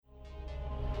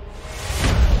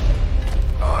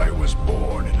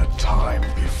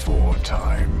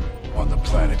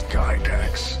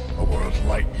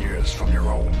light years from your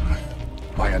own.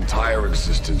 My entire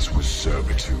existence was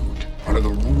servitude, under the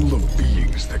rule of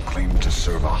beings that claimed to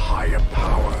serve a higher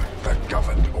power that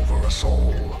governed over us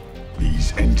all.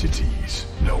 These entities,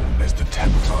 known as the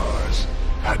Templars,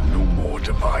 had no more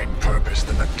divine purpose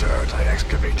than the dirt I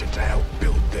excavated to help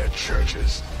build their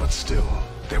churches, but still,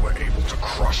 they were able to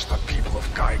crush the people of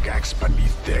Gygax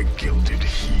beneath their gilded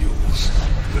heels.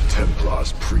 The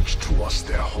Templars preached to us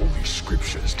their holy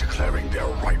scriptures declaring their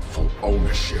rightful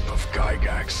ownership of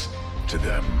Gygax. To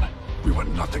them, we were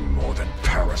nothing more than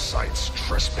parasites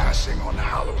trespassing on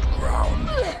hallowed ground.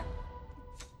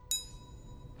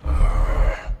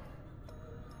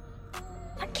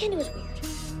 That candy was weird.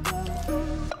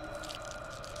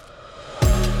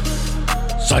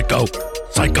 Psycho,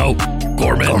 Psycho,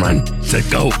 Gorman,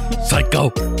 Psycho, Psycho.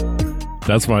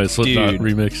 That's my Slipknot Dude.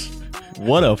 remix.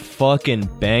 What a fucking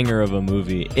banger of a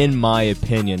movie. In my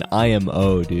opinion,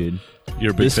 IMO, dude.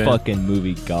 You're a big This fan? fucking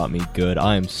movie got me good.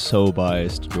 I am so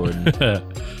biased, Jordan.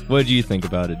 What did you think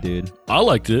about it, dude? I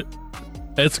liked it.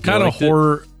 It's kind of liked it?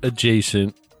 horror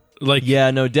adjacent. Like, Yeah,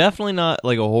 no, definitely not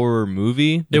like a horror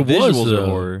movie. The It was, visuals are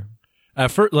horror. at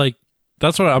first, like,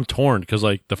 that's what I'm torn, because,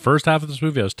 like, the first half of this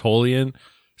movie I was totally in.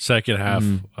 Second half,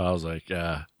 I was like,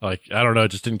 I don't know, it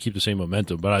just didn't keep the same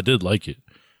momentum, but I did like it.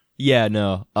 Yeah,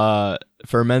 no.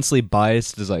 For immensely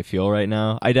biased as I feel right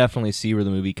now, I definitely see where the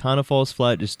movie kind of falls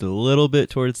flat just a little bit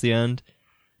towards the end.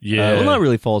 Yeah. Well, not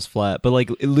really falls flat, but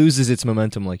like it loses its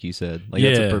momentum, like you said. Like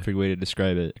that's a Yeah. perfect way to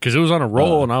describe it. Because it was on a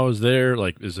roll and I was there.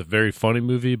 Like, it's a very funny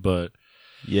movie, but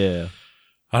Yeah.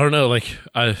 I don't know. Like,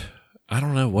 I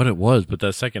don't know what it was, but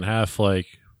that second half, like,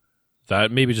 that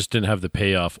maybe just didn't have the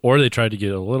payoff, or they tried to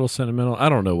get a little sentimental. I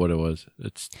don't know what it was.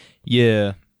 It's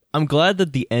Yeah. I'm glad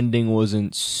that the ending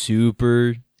wasn't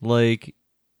super, like,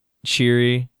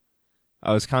 cheery.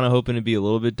 I was kind of hoping to be a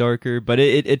little bit darker, but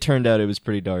it turned out it was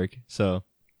pretty dark. So,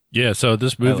 yeah. So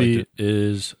this liked movie it.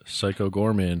 is Psycho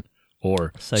Gorman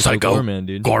or Psycho Gorman,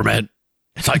 dude. Gorman,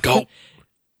 Psycho.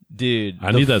 Dude,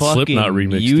 I the need that fucking Slipknot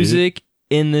remix, dude. music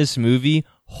in this movie,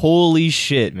 holy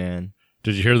shit, man.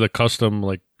 Did you hear the custom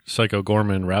like Psycho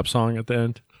Gorman rap song at the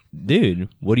end? Dude,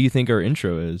 what do you think our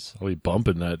intro is? I'll be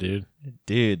bumping that, dude.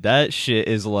 Dude, that shit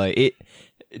is like it.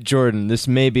 Jordan, this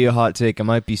may be a hot take. I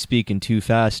might be speaking too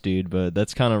fast, dude, but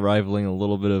that's kind of rivaling a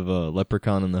little bit of a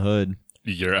Leprechaun in the Hood.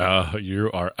 You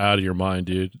are out of your mind,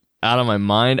 dude. Out of my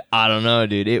mind? I don't know,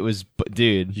 dude. It was,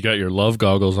 dude. You got your love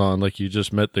goggles on like you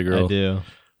just met the girl. I do.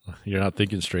 You're not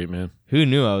thinking straight, man. Who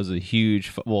knew I was a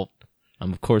huge? Well,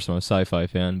 I'm of course I'm a sci-fi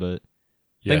fan, but I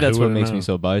Yeah, think that's who what would've makes me known?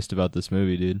 so biased about this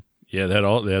movie, dude. Yeah, they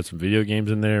had some video games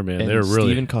in there, man. And They're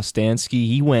really Steven Kostansky,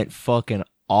 he went fucking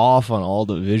off on all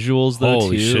the visuals though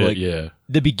holy too. shit. Like, yeah,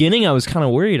 the beginning I was kind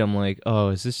of worried. I'm like, oh,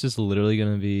 is this just literally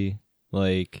gonna be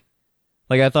like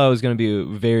I thought it was gonna be a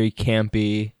very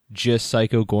campy, just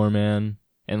Psycho Gorman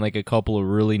and like a couple of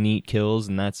really neat kills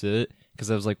and that's it. Because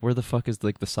I was like, where the fuck is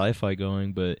like the sci-fi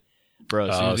going? But bro,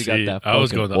 as soon as we got that I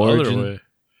was fucking going the origin, other way.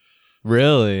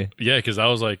 really, Yeah, because I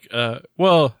was like,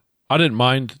 well, I didn't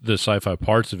mind the sci-fi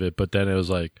parts of it, but then it was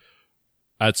like,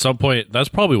 at some point, that's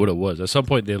probably what it was. At some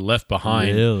point, they left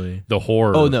behind really. the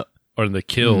horror Oh no, or the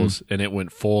kills, and it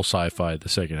went full sci-fi the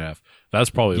second half. That's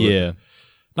probably what, yeah,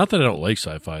 not that I don't like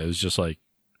sci-fi. It was just like,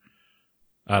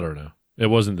 I don't know. It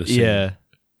wasn't the same. yeah.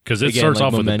 Because it Again, starts like,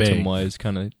 off with a momentum bang. wise,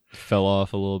 kind of fell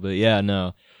off a little bit. Yeah,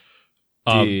 no,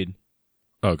 Um, dude.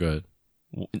 Oh, good.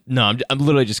 No, I'm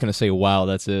literally just gonna say, wow.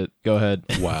 That's it. Go ahead.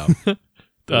 Wow.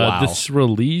 Wow. This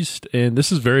released, and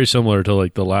this is very similar to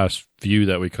like the last few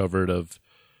that we covered of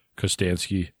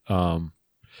Kostansky.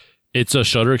 It's a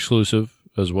Shudder exclusive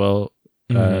as well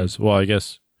as, well, I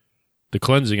guess the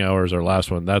Cleansing Hour is our last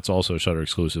one. That's also Shudder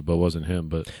exclusive, but wasn't him.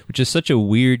 But Which is such a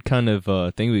weird kind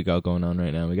of thing we got going on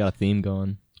right now. We got a theme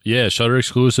going. yeah, Shudder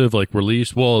exclusive, like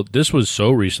released. Well, this was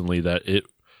so recently that it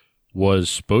was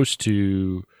supposed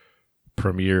to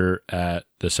premiere at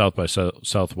the South by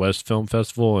Southwest Film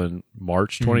Festival in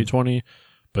March 2020,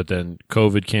 but then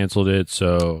COVID canceled it,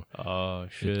 so Oh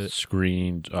it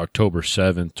screened October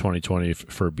 7th, 2020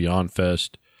 for Beyond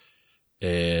Fest.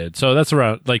 And so that's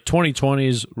around like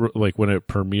 2020's like when it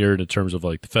premiered in terms of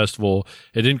like the festival.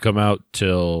 It didn't come out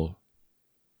till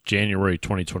January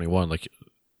 2021, like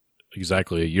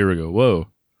exactly a year ago. Whoa.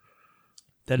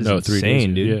 That is 3 days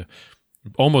insane, ago, dude.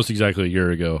 Yeah. Almost exactly a year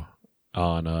ago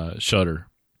on Shudder.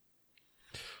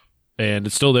 And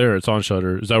it's still there. It's on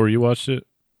Shudder. Is that where you watched it?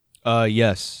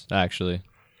 Yes, actually.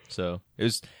 So it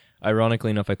was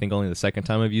ironically enough, I think only the second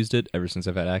time I've used it ever since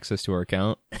I've had access to our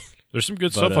account. There's some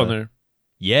good But, stuff on there.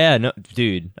 Yeah, no,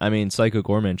 dude. I mean, Psycho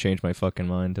Gorman changed my fucking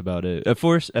mind about it. At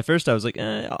first, I was like,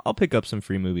 I'll pick up some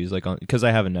free movies, like because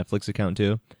I have a Netflix account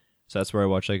too. So that's where I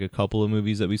watch like a couple of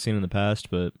movies that we've seen in the past.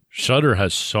 But Shudder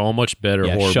has so much better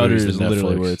yeah, horror Shudder movies is than Netflix.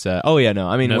 literally where it's at. Oh yeah, no,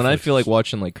 I mean when I Netflix feel like is-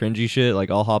 watching like cringy shit,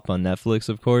 like I'll hop on Netflix,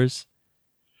 of course.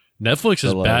 Netflix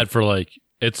is But, like- bad for like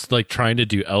it's like trying to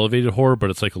do elevated horror, but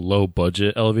it's like low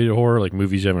budget elevated horror, like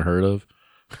movies you haven't heard of.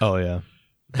 Oh yeah.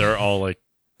 They're all like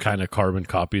kind of carbon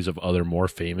copies of other more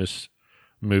famous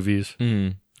movies.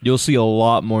 Mm. You'll see a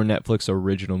lot more Netflix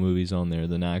original movies on there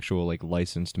than actual like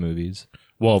licensed movies.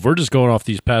 Well, if we're just going off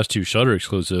these past two Shudder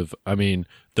exclusive, I mean,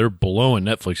 they're blowing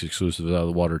Netflix exclusives out of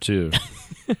the water too.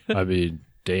 I mean,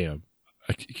 damn.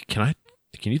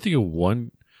 Can you think of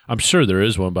one? I'm sure there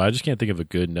is one, but I just can't think of a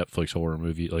good Netflix horror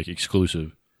movie like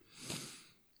exclusive.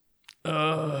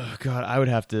 God, I would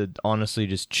have to honestly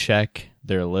just check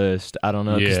their list. I don't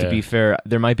know, because to Yeah. be fair,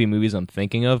 there might be movies I'm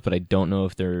thinking of, but I don't know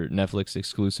if they're Netflix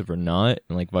exclusive or not,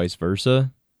 and like vice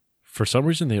versa. For some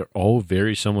reason, they are all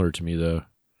very similar to me, though.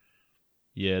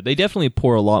 Yeah, they definitely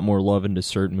pour a lot more love into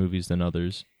certain movies than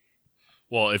others.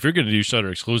 Well, if you're going to do Shudder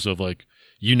exclusive, like,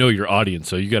 you know your audience,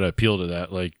 so you got to appeal to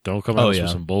that. Like, don't come at us with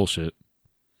some bullshit.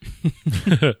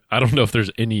 I don't know if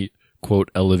there's any, quote,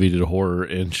 elevated horror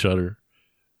in Shudder.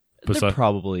 There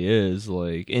probably is,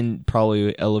 like, in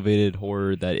probably elevated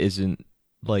horror that isn't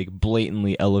like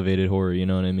blatantly elevated horror. You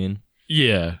know what I mean?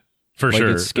 Yeah, for like, sure.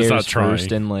 It It's scares not trying.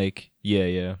 first and like,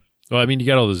 yeah. Well, I mean, you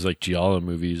got all those like Giallo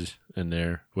movies in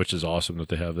there, which is awesome that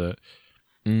they have that.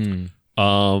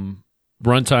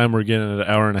 Runtime, we're getting at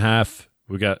an hour and a half.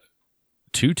 We got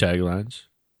 2 taglines.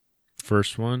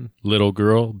 First one, little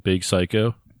girl, big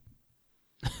psycho.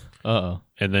 Uh-oh.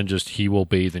 And then just he will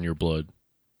bathe in your blood.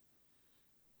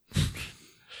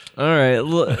 All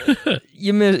right,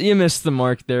 you missed the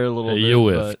mark there a little bit. You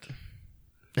whiffed.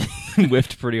 but-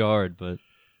 whiffed pretty hard, but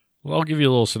Well, I'll give you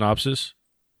a little synopsis.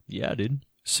 yeah, dude.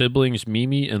 Siblings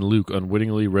Mimi and Luke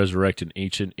unwittingly resurrect an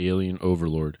ancient alien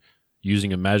overlord.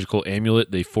 Using a magical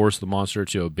amulet, they force the monster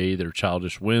to obey their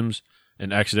childish whims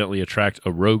and accidentally attract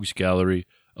a rogues gallery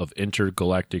of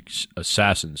intergalactic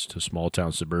assassins to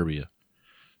small-town suburbia.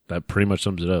 That pretty much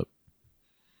sums it up.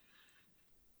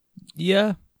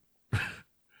 Yeah.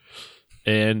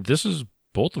 And this is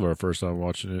both of our first time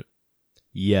watching it,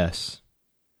 Yes.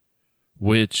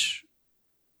 which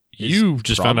you It's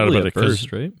just found out probably about a it because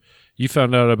first, right? you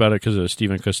found out about it because of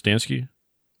Steven Kostansky.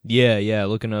 Yeah.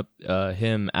 Looking up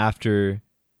him after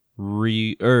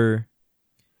after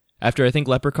I think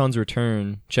Leprechaun's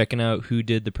Return, checking out who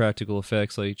did the practical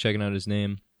effects, like checking out his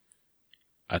name.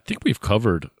 I think we've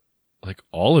covered like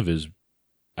all of his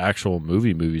actual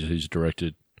movies he's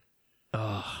directed.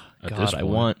 Oh At God, this I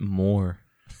point. want more.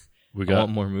 We I got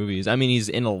want more movies. I mean, he's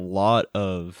in a lot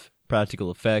of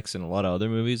practical effects and a lot of other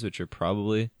movies, which are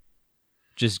probably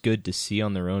just good to see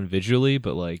on their own visually.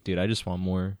 But like, dude, I just want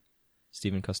more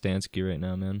Steven Kostansky right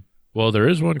now, man. well, there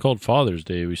is one called Father's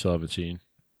Day we still haven't seen.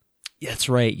 That's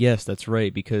right. Yes, that's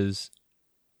right. Because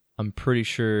I'm pretty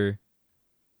sure.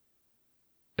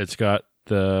 It's got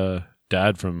the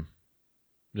dad from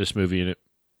this movie in it.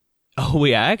 Oh,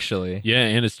 yeah, actually. Yeah,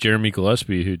 and it's Jeremy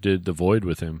Gillespie who did The Void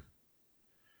with him.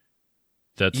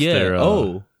 That's Yeah. their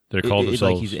they're called themselves.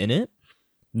 like he's in it.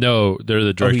 No, they're the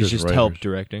Oh, directors. he's just and help writers.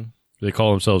 directing. They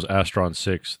call themselves Astron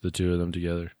 6, the two of them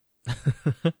together.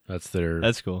 That's their.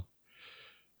 That's cool.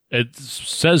 It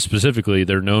says specifically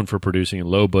they're known for producing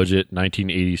low budget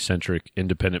 1980s centric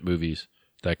independent movies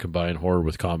that combine horror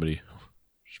with comedy.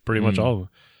 It's pretty much all of them.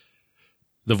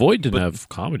 The Void didn't have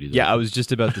comedy though. Yeah, I was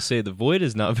just about to say The Void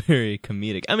is not very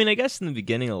comedic. I mean, I guess in the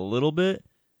beginning a little bit.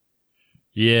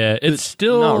 Yeah, but it's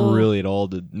still not really at all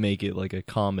to make it like a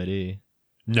comedy.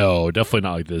 No, definitely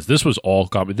not like this. This was all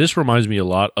comedy. This reminds me a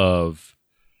lot of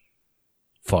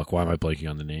fuck, why am I blanking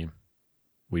on the name?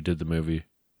 We did the movie.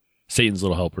 Satan's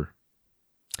Little Helper.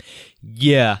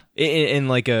 Yeah, in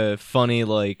like a funny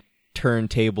like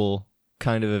turntable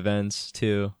kind of events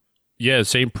too. Yeah,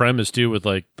 same premise too, with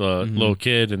like the little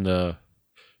kid and the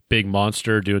big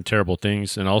monster doing terrible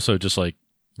things, and also just like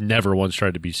never once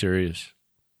tried to be serious.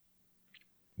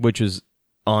 Which is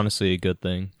honestly a good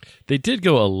thing. They did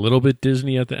go a little bit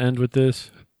Disney at the end with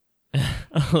this.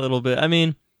 A little bit. I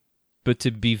mean, but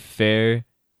to be fair,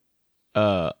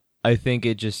 I think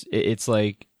it's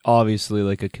like obviously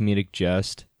like a comedic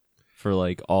jest for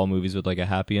like all movies with like a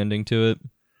happy ending to it.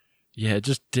 Yeah, it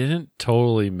just didn't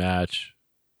totally match.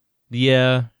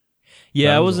 Yeah.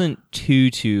 Yeah, That I was wasn't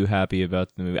too happy about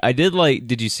the movie. I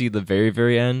did you see the very,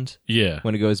 very end Yeah.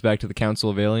 when it goes back to the Council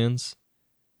of Aliens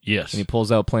Yes. and he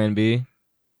pulls out Plan B?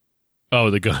 Oh,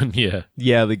 the gun. Yeah.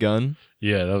 Yeah, the gun.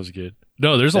 Yeah, that was good.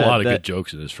 No, there's a That- lot of that- good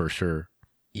jokes in this for sure.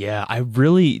 Yeah, I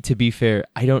really, to be fair,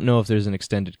 I don't know if there's an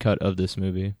extended cut of this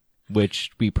movie,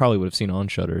 which we probably would have seen on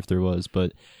Shudder if there was,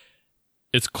 but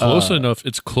It's close enough.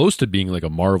 It's close to being like a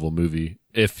Marvel movie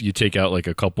if you take out like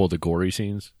a couple of the gory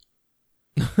scenes.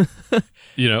 Or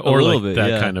like bit, that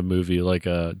yeah. kind of movie, like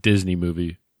a Disney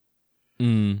movie.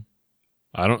 Mm.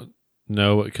 I don't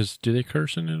know, because do they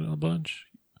curse in it a bunch?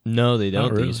 No, they don't. Not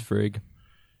They really. use frig.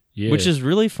 Yeah. Which is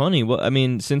really funny. Well, I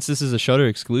mean, since this is a Shudder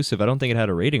exclusive, I don't think it had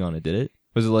a rating on it, did it?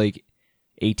 Was it like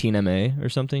 18 MA or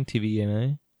something?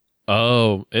 TVMA?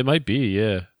 Oh, it might be,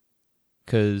 yeah.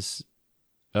 Because,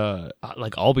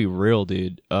 like, I'll be real,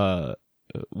 dude.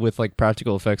 With like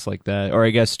practical effects like that, or I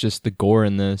guess just the gore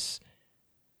in this,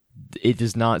 it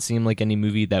does not seem like any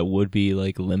movie that would be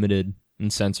like limited in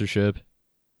censorship.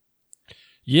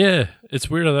 Yeah, it's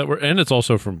weird how that works. And it's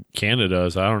also from Canada,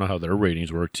 so I don't know how their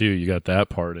ratings work, too. You got that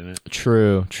part in it.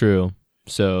 True.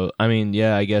 So, I mean,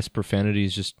 yeah, I guess profanity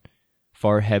is just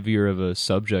far heavier of a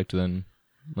subject than,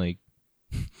 like,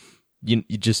 you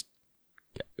just,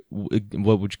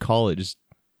 what would you call it? Just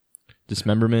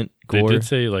dismemberment, gore. They did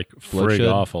say, like, frig bloodshed.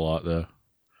 off a lot, though.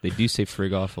 They do say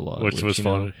frig off a lot. Which was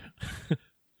funny.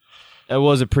 It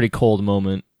was a pretty cold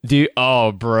moment. Dude,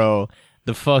 oh, bro.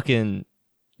 The fucking,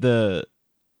 the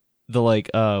like,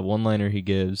 one-liner he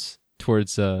gives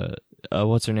towards,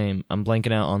 what's her name? I'm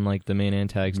blanking out on, like, the main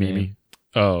antag's Mimi. name.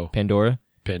 Oh, Pandora?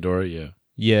 yeah.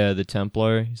 Yeah, the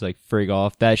Templar. He's like, frig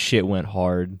off. That shit went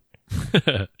hard.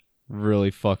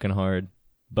 Really fucking hard.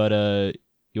 But,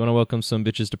 you want to welcome some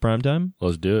bitches to primetime?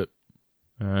 Let's do it.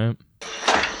 All right.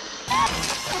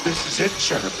 This is it,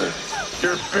 Jennifer.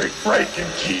 Your big breaking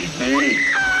TV.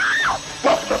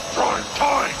 Welcome to prime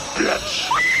time, bitch.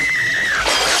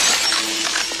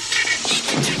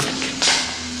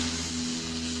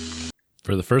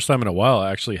 For the first time in a while,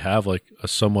 I actually have, like, a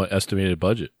somewhat estimated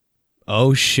budget.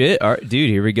 Oh, shit. All right, dude,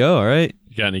 here we go. All right.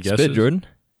 You got any guesses? Spit, Jordan.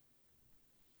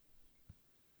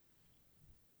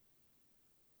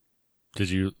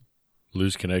 Did you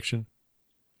lose connection?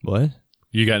 What?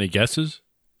 You got any guesses?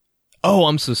 Oh,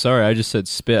 I'm so sorry. I just said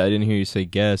spit. I didn't hear you say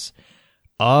guess.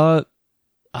 I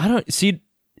don't see.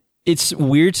 It's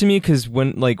weird to me because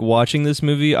when like watching this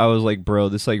movie, I was like, bro,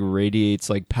 this like radiates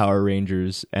like Power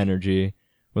Rangers energy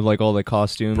with like all the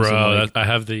costumes. Bro, and, like, I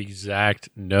have the exact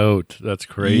note. That's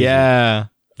crazy. yeah.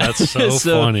 That's so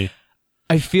funny.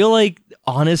 I feel like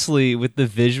honestly, with the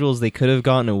visuals, they could have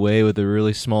gotten away with a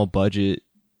really small budget,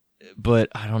 but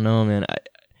I don't know, man.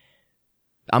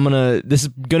 This is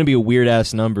gonna be a weird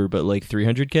ass number, but like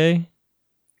 300K.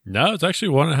 No, it's actually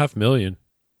 1.5 million.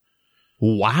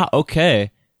 Wow.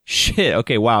 Okay. Shit.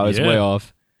 Okay. Wow. It's Yeah. way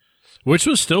off. Which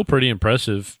was still pretty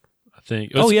impressive, I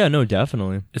think. Oh yeah. No,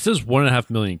 definitely, It says 1.5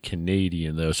 million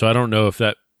Canadian, though, so I don't know if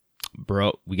that.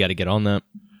 bro. We got to get on that.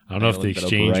 I don't know if the Look that up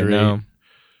exchange right rate. now.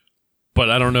 But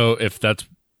I don't know if that's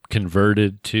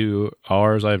converted to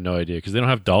ours. I have no idea because they don't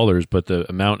have dollars, but the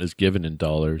amount is given in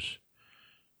dollars.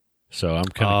 So I'm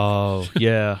kind of. Oh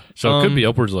yeah. So it could be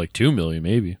upwards of like 2 million,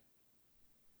 maybe.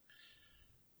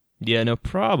 Yeah. No,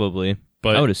 probably.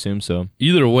 But I would assume so.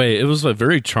 either way, it was a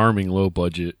very charming low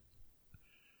budget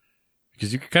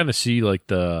because you can kind of see like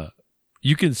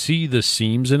you can see the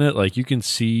seams in it. Like you can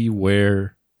see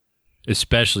where,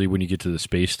 especially when you get to the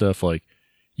space stuff, like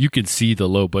you can see the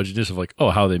low budgetness of like,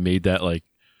 oh, how they made that, like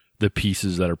the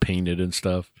pieces that are painted and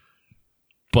stuff.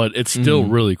 But it's still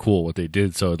really cool what they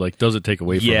did. So it like doesn't take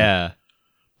away from it. Yeah.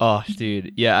 Oh,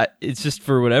 dude. Yeah. It's just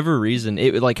for whatever reason,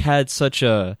 it like had such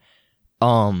a,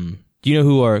 do you know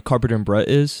who our Carpenter and Brett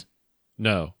is?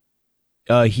 No.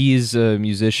 He's a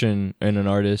musician and an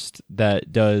artist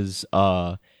that does,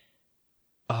 now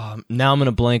I'm going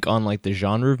to blank on like the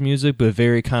genre of music, but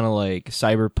very kind of like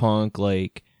cyberpunk,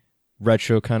 like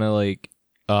retro kind of like,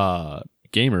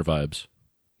 Gamer vibes.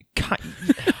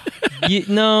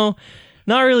 no,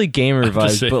 not really gamer I'm just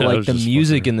vibes, saying, but I like was the just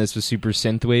music wondering. in this was super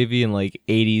synthwavy and like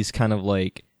 80s kind of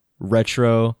like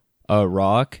retro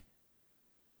rock.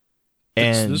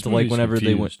 And this like movie's whenever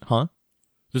they went, confused. huh?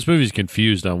 This movie's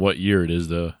confused on what year it is,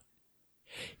 though.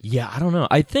 Yeah, I don't know.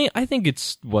 I think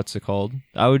it's what's it called?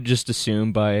 I would just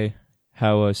assume by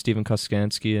how Steven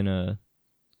Koskansky and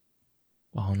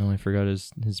oh no, I forgot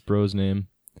his bro's name.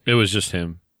 It was just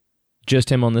him.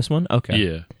 Just him on this one? Okay.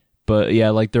 Yeah. But yeah,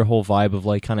 like their whole vibe of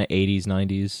like kind of 80s,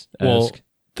 90s. Well,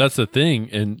 that's the thing.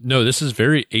 And no, this is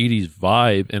very 80s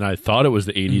vibe. And I thought it was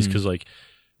the 80s because like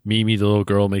Mimi, the little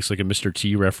girl, makes like a Mr.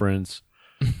 T reference.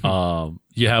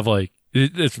 You have like,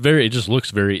 it just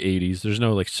looks very 80s. There's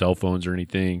no like cell phones or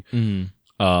anything.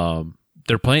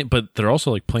 They're playing, but they're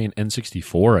also like playing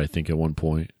N64, I think, at one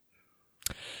point.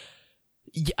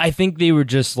 I think they were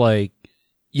just like,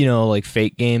 you know, like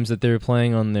fake games that they were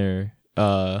playing on their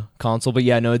console. But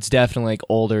yeah, no, it's definitely like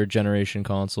older generation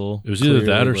console. It was either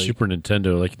that or Clearly, like, Super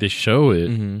Nintendo. Like they show it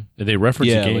and they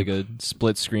reference the game. like a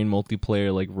split screen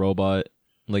multiplayer, like robot,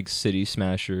 like City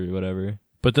Smasher or whatever.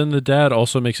 But then the dad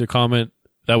also makes a comment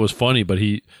that was funny, but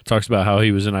he talks about how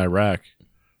he was in Iraq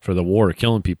for the war,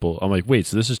 killing people. I'm like, wait,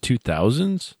 so this is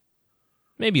 2000s?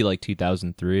 Maybe like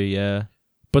 2003, yeah.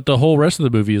 But the whole rest of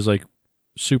the movie is like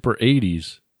super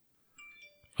 80s.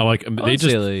 I'm like, I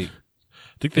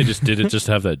think they just did it just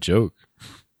to have that joke.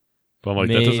 But I'm like,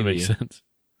 that doesn't make Maybe. sense.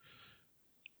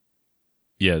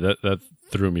 Yeah, that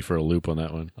threw me for a loop on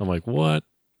that one. I'm like, what?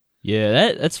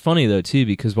 yeah, that's funny though too,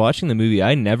 because watching the movie,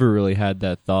 I never really had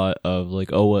that thought of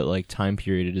like, oh, what like time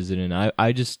period is it in?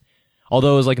 I just,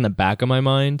 although it was like in the back of my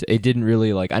mind, it didn't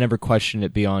really like, I never questioned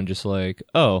it beyond just like,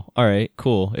 oh, all right,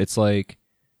 cool. It's like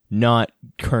not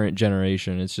current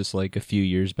generation. It's just like a few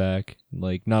years back,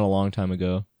 like not a long time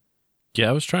ago. Yeah,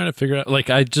 I was trying to figure out. Like,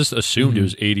 I just assumed it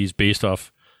was 80s based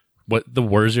off what the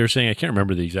words they were saying. I can't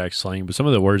remember the exact slang, but some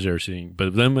of the words they were saying.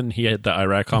 But then when he had the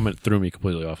Iraq comment, it threw me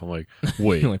completely off. I'm like,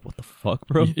 wait. You're like, what the fuck,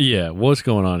 bro? Yeah, what's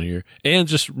going on here? And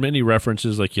just many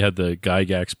references, like you had the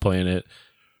Gygax playing it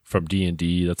from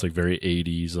D&D. That's like very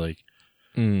 80s. Like,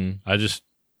 I just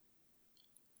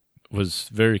was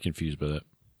very confused by that.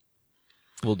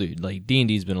 Well, dude, like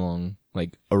D&D's been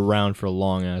around for a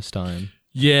long ass time.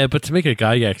 Yeah, but to make a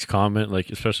Gygax comment, like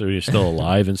especially when he's still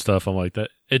alive and stuff, I'm like that.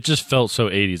 It just felt so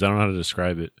 80s. I don't know how to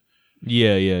describe it.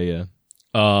 Yeah.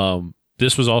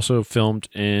 This was also filmed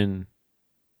in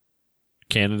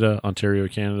Canada, Ontario,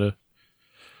 Canada.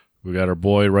 We got our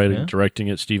boy writing, directing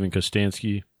it, Steven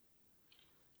Kostanski.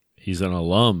 He's an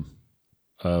alum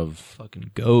of.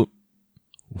 Fucking goat.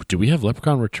 Do we have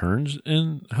Leprechaun Returns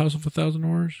in House of a Thousand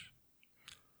Horrors?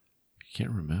 I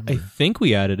can't remember. I think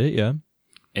we added it, yeah.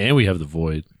 And we have The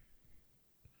Void.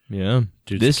 Yeah.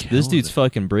 Dude, this killing dude's it.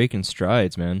 fucking breaking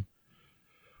strides, man.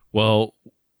 Well,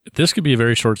 this could be a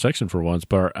very short section for once,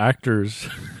 but our actors.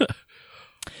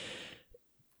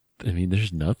 I mean,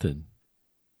 there's nothing.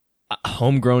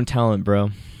 Homegrown talent,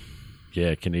 bro.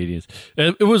 Yeah, Canadians.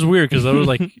 It was weird because I was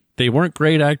like, they weren't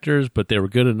great actors, but they were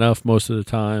good enough most of the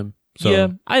time. So, yeah,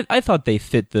 I thought they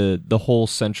fit the whole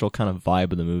central kind of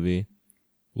vibe of the movie.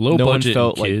 low no one budget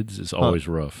felt like- kids is always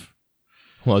rough.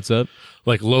 What's up?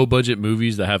 Like low budget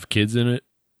movies that have kids in it,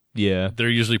 Yeah. they're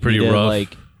usually pretty Nita, rough.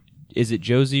 Like, is it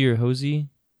Josie or Hosey?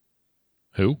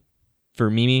 Who? For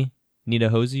Mimi? Nita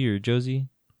Hosey or Josie?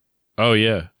 Oh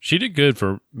yeah, she did good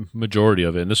for majority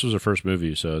of it, and this was her first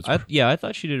movie, so it's I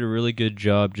thought she did a really good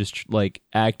job just like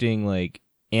acting like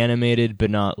animated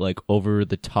but not like over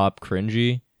the top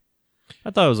cringy. I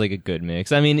thought it was like a good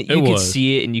mix. I mean, you could was.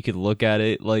 see it and you could look at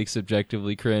it like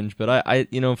subjectively cringe, but I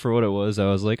for what it was, I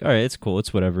was like, all right, it's cool,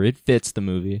 it's whatever. It fits the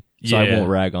movie, so I Yeah. won't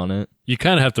rag on it. you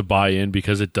kind of have to buy in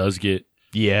because it does get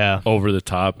Yeah, over the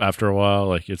top after a while.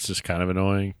 Like it's just kind of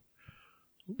annoying.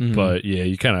 But yeah,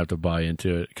 you kind of have to buy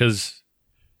into it because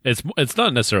it's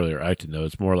not necessarily her acting though.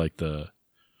 It's more like the,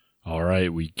 all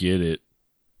right, we get it,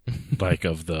 like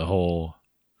of the whole,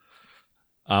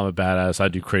 I'm a badass. I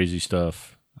do crazy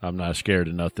stuff. I'm not scared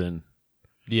of nothing.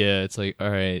 yeah, it's like,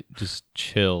 all right, just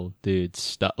chill, dude.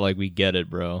 Stop. Like, we get it,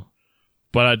 bro.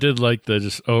 But I did like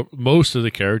most of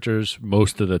the characters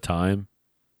most of the time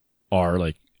are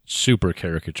like super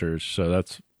caricatures. So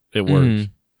it works.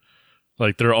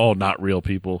 Like they're all not real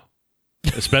people,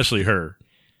 especially her.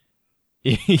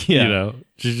 Yeah. You know,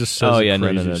 she just says Oh yeah, no,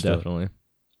 crazy stuff. definitely.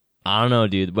 I don't know,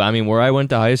 dude. But I mean, where I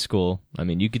went to high school, I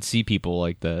mean, you could see people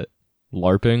like that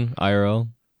LARPing IRL.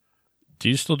 Do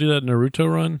you still do that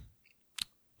Naruto run?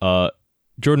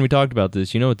 Jordan, we talked about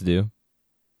this. You know what to do.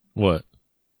 What?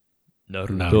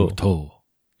 Naruto.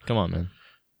 Come on, man.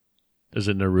 Is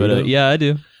it Naruto? But yeah, I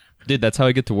do, dude. That's how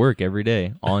I get to work every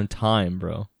day on time,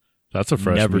 bro. That's a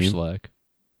fresh Never meme. slack.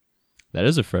 That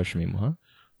is a fresh meme, huh?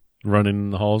 Running in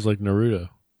the halls like Naruto.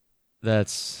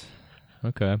 That's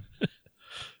okay.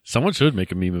 Someone should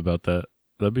make a meme about that.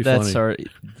 That'd be That's funny.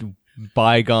 our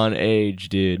bygone age,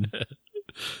 dude.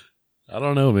 I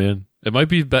don't know, man. It might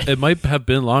be. It might have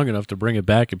been long enough to bring it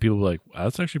back, and people be like, wow,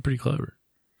 "That's actually pretty clever."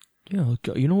 Yeah,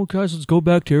 you know what, guys? Let's go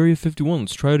back to Area 51.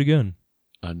 Let's try it again.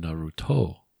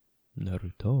 Naruto.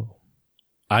 Naruto.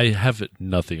 I have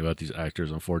nothing about these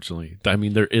actors, unfortunately. I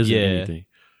mean, there isn't Yeah. anything.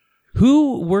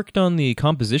 Who worked on the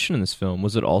composition in this film?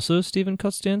 Was it also Steven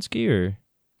Kostanski or?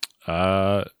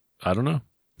 I don't know.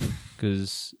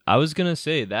 Because I was gonna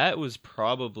say that was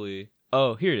probably.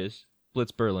 Oh, here it is.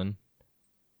 Blitz Berlin.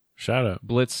 Shout out.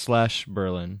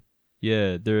 Blitz/Berlin.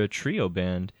 Yeah, they're a trio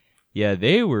band. Yeah,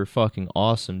 they were fucking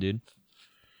awesome, dude.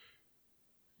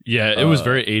 Yeah, it was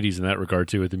very 80s in that regard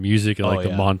too, with the music and like the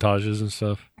yeah. montages and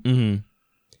stuff. Mm-hmm.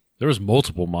 There was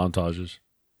multiple montages.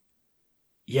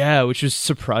 Yeah, which was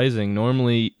surprising.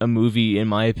 Normally, a movie, in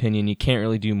my opinion, you can't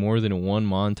really do more than one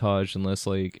montage unless,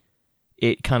 like,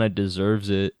 it kind of deserves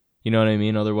it. You know what I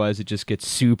mean? Otherwise, it just gets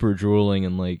super drooling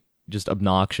and, like, just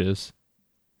obnoxious.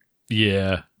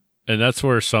 Yeah. And that's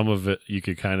where some of it, you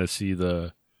could kind of see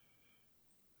the,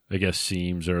 I guess,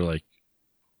 seams or, like,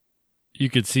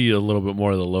 you could see a little bit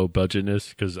more of the low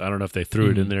budgetness, because I don't know if they threw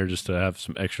it in there just to have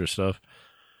some extra stuff.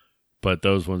 But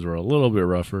those ones were a little bit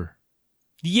rougher.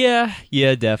 Yeah,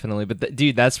 definitely. But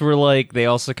dude, that's where like they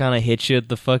also kind of hit you at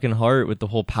the fucking heart with the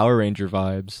whole Power Ranger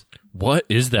vibes. What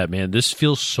is that, man? This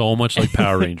feels so much like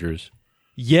Power Rangers.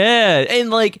 Yeah, and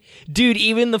like, dude,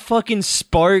 even the fucking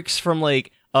sparks from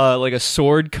like a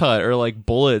sword cut or like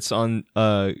bullets on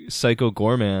Psycho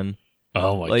Gorman.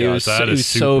 Oh my like, gosh, it was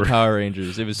so Power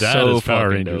Rangers. It was that so is Power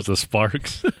fucking Rangers. dope. The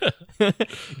sparks.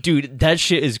 Dude, that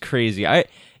shit is crazy.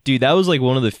 Dude, that was like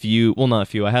one of the few. Well, not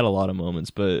few. I had a lot of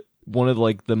moments, but one of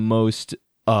like the most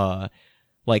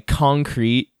like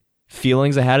concrete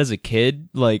feelings I had as a kid,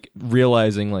 like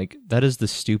realizing like that is the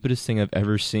stupidest thing I've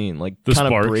ever seen. Like The kind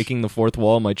sparks. of breaking the fourth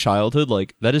wall of my childhood.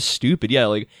 Like that is stupid. Yeah,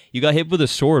 like you got hit with a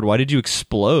sword. Why did you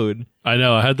explode? I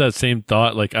know. I had that same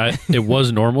thought. Like it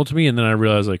was normal to me, and then I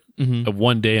realized like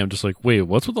one day I'm just like, wait,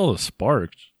 what's with all the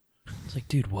sparks? It's like,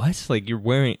 dude, what? Like you're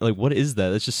wearing like what is that?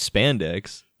 That's just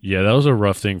spandex. Yeah, that was a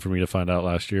rough thing for me to find out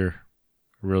last year.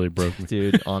 Really broke me.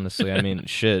 Dude, honestly, I mean,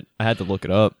 shit. I had to look it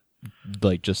up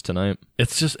like just tonight.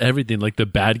 It's just everything. Like the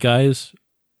bad guys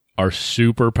are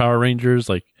super Power Rangers.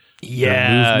 Like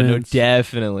yeah, their no, movements.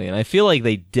 definitely. And I feel like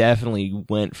they definitely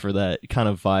went for that kind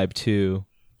of vibe too.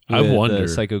 I with, wonder.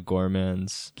 Psycho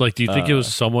Gorman's. Like, do you think it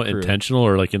was somewhat crew. intentional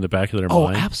or like in the back of their Oh,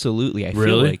 mind? absolutely. I feel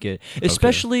Really? like it.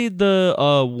 Especially the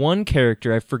one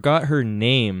character, I forgot her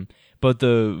name, but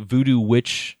the voodoo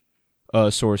witch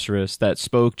sorceress that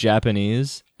spoke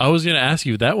Japanese. I was going to ask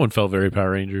you, that one felt very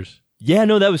Power Rangers. Yeah,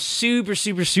 no, that was super,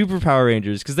 super, super Power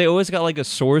Rangers because they always got like a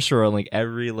sorcerer on like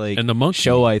every like And the monkey.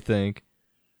 show, I think.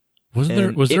 Was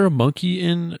there a monkey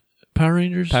in Power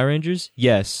Rangers? Power Rangers?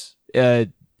 Yes.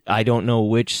 I don't know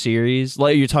which series.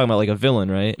 Like you're talking about like a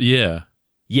villain, right? Yeah.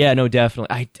 Yeah, no,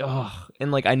 definitely.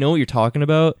 And like I know what you're talking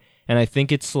about, and I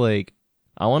think it's like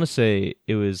I want to say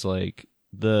it was like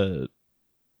the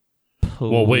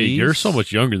police. Well, wait, you're so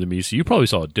much younger than me, so you probably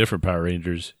saw a different Power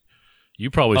Rangers. You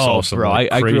probably saw some. bro,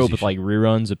 like, I grew crazy up with like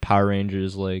reruns of Power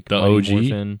Rangers, like The Mighty OG?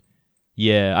 Morphin.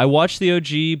 Yeah, I watched the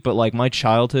OG, but like my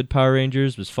childhood Power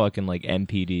Rangers was fucking like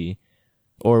MPD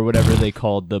or whatever they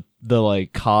called the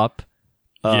like cop.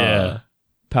 Yeah.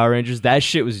 Power Rangers. That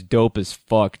shit was dope as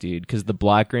fuck, dude. Because the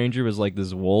Black Ranger was like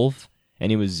this wolf,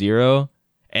 and he was Zero,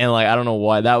 and like I don't know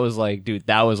why that was like, dude,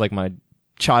 that was like my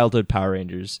childhood Power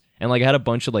Rangers. And like I had a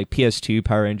bunch of like PS2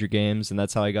 Power Ranger games, and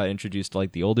that's how I got introduced to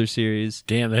like the older series.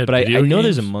 Damn, they had But I video know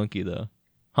there's a games? monkey though,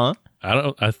 huh?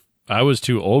 I was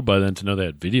too old by then to know they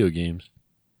had video games.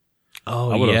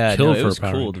 Oh I would've yeah, killed no, it for a was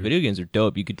Power cool. Ranger. The video games are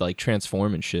dope. You could like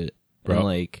transform and shit. Bro. And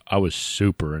like I was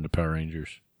super into Power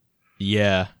Rangers.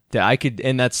 yeah, I could,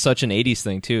 and that's such an '80s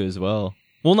thing too as well.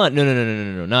 Well, not no,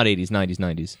 not '80s,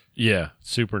 '90s. Yeah,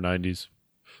 super 90s.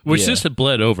 Which Yeah. just had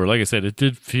bled over. Like I said, it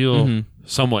did feel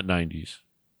somewhat 90s.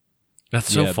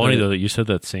 That's so Yeah, funny, but- though, that you said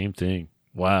that same thing.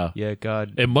 Wow. Yeah,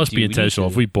 God, It must dude, be we need intentional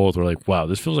to- if we both were like, wow,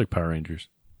 this feels like Power Rangers.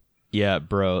 Yeah,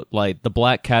 bro. Like the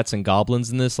black cats and goblins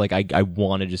in this, like I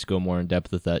want to just go more in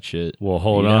depth with that shit. Well,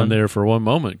 hold You on down? there for one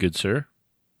moment, good sir.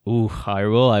 Ooh, I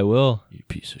will. You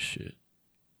piece of shit.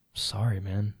 Sorry,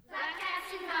 man. Black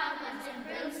cats and goblins and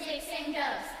broomsticks and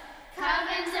ghosts,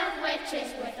 covens of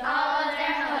witches with all of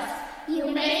their hosts.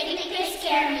 You may think they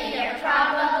scare me, you're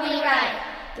probably right.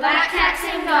 Black cats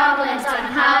and goblins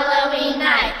on Halloween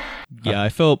night. Yeah, I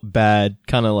felt bad,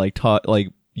 kind of like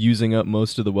using up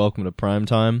most of the Welcome to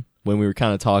Primetime when we were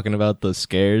kind of talking about the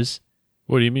scares.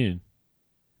 What do you mean?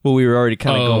 Well, we were already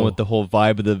kind of Oh. going with the whole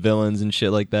vibe of the villains and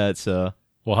shit like that. So,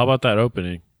 Well, how about that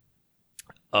opening?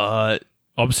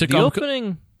 I'm sick. the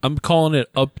opening. I'm calling it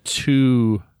up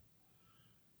to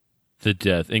the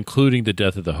death, including the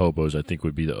death of the hobos, I think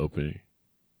would be the opening.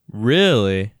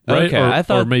 Really? Right? Okay, Or- I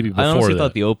thought or maybe I honestly before thought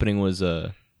that. the opening was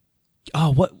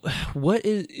Oh, what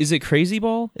is it? Crazy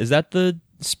Ball? Is that the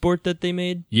sport that they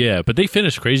made? Yeah, but they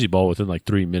finished Crazy Ball within like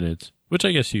 3 minutes, which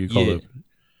I guess you could call Yeah. it.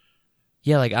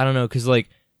 Yeah, like I don't know, because like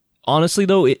honestly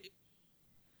though,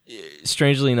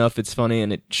 strangely enough, it's funny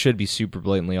and it should be super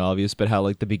blatantly obvious, but how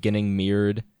like the beginning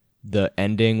mirrored the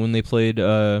ending when they played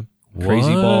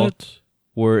Crazy Ball, What?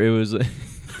 where it was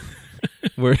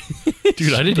where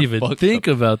Dude, I didn't even fuck think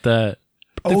about that.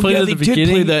 They played yeah, at they the did play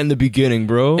beginning that in the beginning,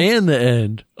 bro. and the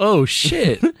end. Oh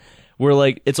shit! where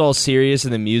like it's all serious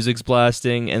and the music's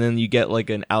blasting, and then you get like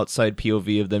an outside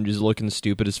POV of them just looking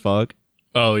stupid as fuck.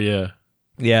 Oh yeah.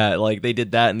 Yeah, like they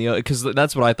did that in the because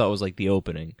that's what I thought was like the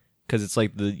opening, because it's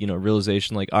like the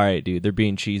realization like, all right, dude, they're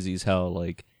being cheesy as hell,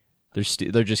 like they're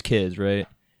just kids, right?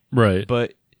 Right.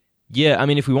 But yeah, I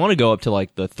mean, if we want to go up to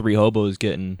like the 3 hobos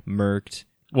getting murked,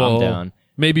 Well, I'm down.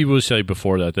 Maybe we'll say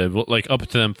before that, like up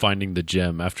to them finding the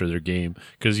gem after their game,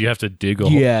 because you have to dig a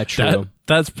hole. Yeah, true.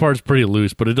 That part's pretty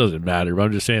loose, but it doesn't matter. But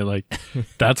I'm just saying, like,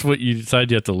 that's what you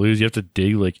decide you have to lose. You have to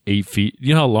dig like 8 feet.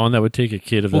 You know how long that would take a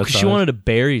kid of Well, that because size? she wanted to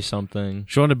bury something.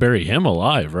 She wanted to bury him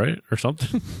alive, right, or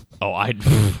something. Oh, I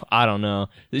don't know.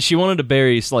 She wanted to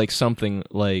bury like something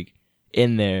like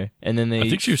in there, and then they. I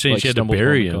think she was saying like, she had to stumbled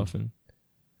bury upon the him. coffin.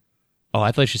 Oh,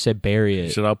 I thought she said bury it.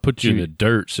 She said, "I'll put you in the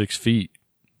dirt 6 feet,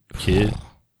 kid."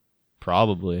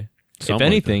 Probably. Something If like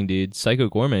anything, dude, Psycho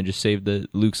Gorman just saved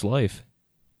Luke's life.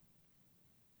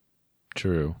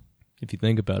 True. If you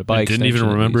think about it, I didn't even extension,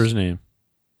 at remember least. his name.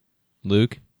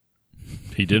 Luke.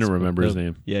 He didn't remember his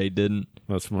name. Yeah, he didn't.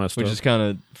 That's messed Which up. is kind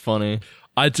of funny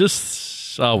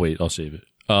I'll wait. I'll save it.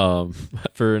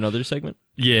 for another segment.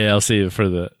 Yeah, I'll save it for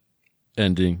the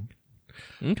ending.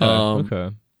 Okay.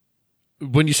 Okay.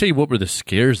 When you say what were the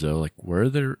scares, though, like, were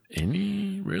there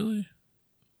any, really?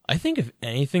 I think if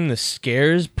anything, the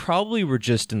scares probably were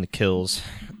just in the kills.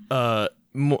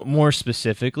 More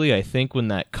specifically, I think when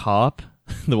that cop,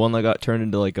 the one that got turned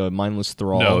into like a mindless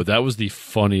thrall. No, that was the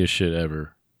funniest shit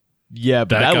ever. Yeah,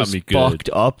 but that that got was me good. fucked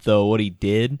up though. What he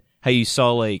did, how you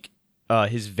saw like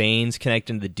his veins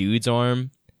connecting to the dude's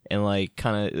arm, and like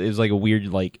kind of it was like a weird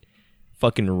like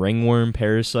fucking ringworm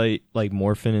parasite like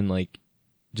morphing and like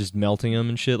just melting him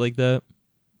and shit like that.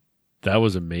 That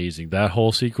was amazing. That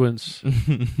whole sequence,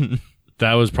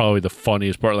 that was probably the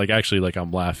funniest part. Like, actually, like,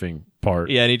 I'm laughing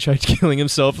part. Yeah, and he tried killing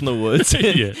himself in the woods.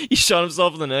 Yeah. He shot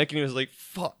himself in the neck, and he was like,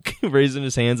 "Fuck," raising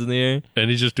his hands in the air.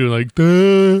 And he's just doing like,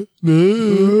 "Duh, duh."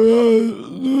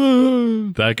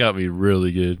 That got me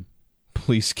really good.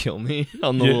 Please kill me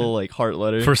on the Yeah. little like heart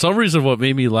letter. For some reason, what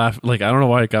made me laugh, like, I don't know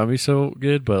why it got me so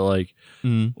good, but like,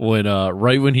 when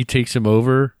right when he takes him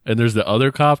over and there's the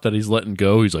other cop that he's letting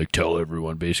go, he's like, tell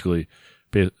everyone, basically.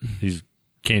 He's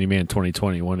Candyman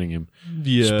 2020 wanting him.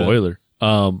 Yeah. Spoiler.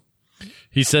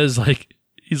 He says like,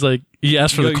 he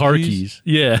asked for You the got car keys? keys.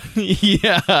 Yeah.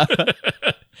 Yeah.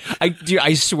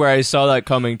 I swear I saw that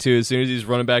coming too as soon as he's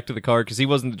running back to the car because he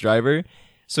wasn't the driver.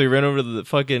 So he ran over to the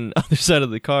fucking other side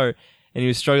of the car and he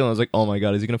was struggling. I was like, oh my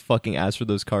God, is he going to fucking ask for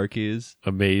those car keys?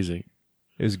 Amazing.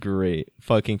 It was great.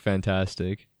 Fucking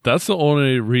fantastic. That's the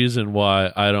only reason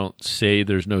why I don't say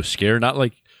there's no scare. Not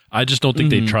like, I just don't think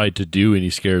they tried to do any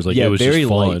scares. Like, yeah, it was very just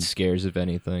fun. light scares, if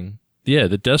anything. Yeah,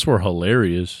 the deaths were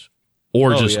hilarious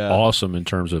or Oh, just yeah. awesome in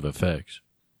terms of effects.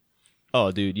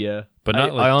 Oh, dude, yeah. But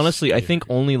not like I honestly, I scary. think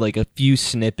only like a few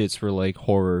snippets were like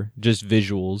horror, just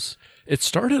visuals. It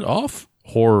started off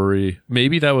horror-y.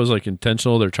 Maybe that was like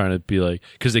intentional. They're trying to be like,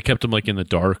 because they kept him like in the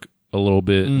dark a little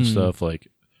bit and stuff, like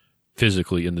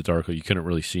physically in the dark. Like, you couldn't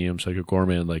really see him. Psycho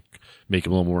Gorman, like, make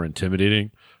him a little more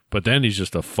intimidating. But then he's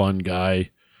just a fun guy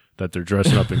that they're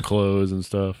dressing up in clothes and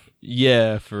stuff.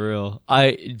 Yeah, for real.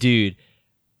 I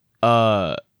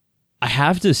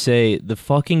have to say the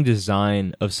fucking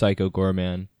design of Psycho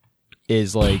Gorman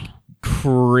is like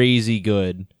crazy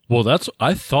good. Well,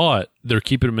 I thought they're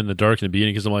keeping him in the dark in the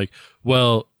beginning because I'm like,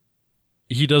 well,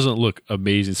 he doesn't look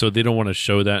amazing, so they don't want to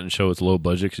show that and show it's low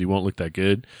budget because he won't look that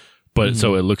good. But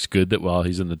so it looks good that while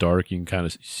he's in the dark, you can kind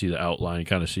of see the outline,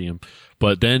 kind of see him.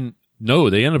 But then, no,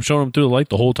 they end up showing him through the light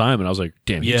the whole time, and I was like,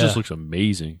 damn, he Yeah. just looks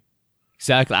amazing.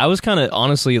 Exactly. I was kind of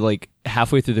honestly like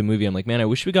halfway through the movie, I'm like, man, I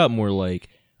wish we got more like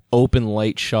open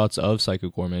light shots of Psycho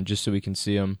Gorman just so we can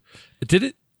see him.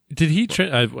 Did he?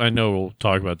 I know we'll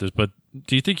talk about this, but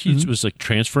do you think he was like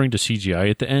transferring to CGI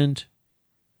at the end?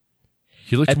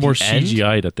 He looked At more the end?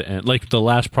 CGI'd at the end, like the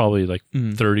last probably like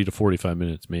 30 to 45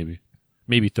 minutes, maybe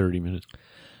 30 minutes.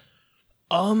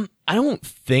 I don't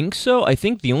think so. I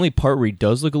think the only part where he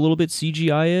does look a little bit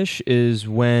CGI-ish is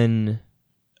when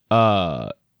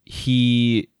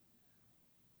he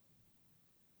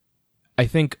I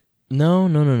think no.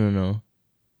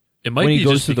 It might When be he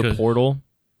goes just through the because- portal.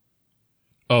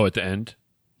 Oh, at the end.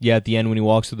 Yeah, at the end when he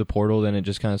walks through the portal, then it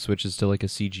just kind of switches to like a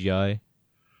CGI.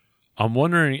 I'm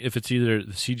wondering if it's either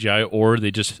the CGI or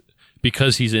they just,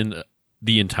 because he's in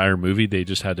the entire movie, they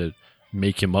just had to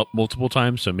make him up multiple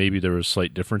times. So maybe there was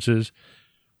slight differences.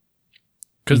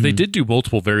 Because they did do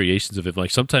multiple variations of it.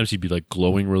 Like sometimes he'd be like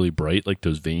glowing really bright, like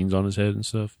those veins on his head and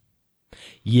stuff.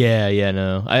 Yeah,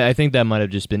 no. I think that might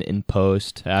have just been in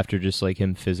post after just like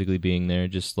him physically being there,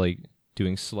 just like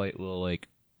doing slight little like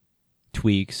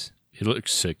tweaks. He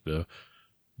looks sick though.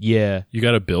 Yeah, You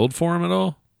got to build for him at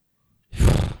all?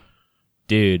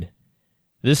 dude,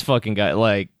 this fucking guy,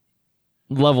 like,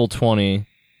 level 20,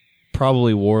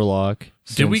 probably Warlock.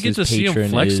 Did we since get to his see him patron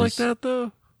flex is- like that,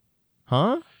 though?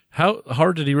 Huh? How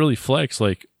hard did he really flex?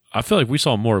 Like, I feel like we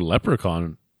saw more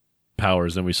Leprechaun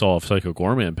powers than we saw of Psycho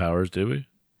Gorman powers, did we?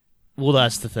 Well,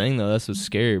 that's the thing, though. That's what's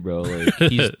scary, bro. Like,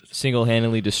 he's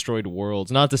single-handedly destroyed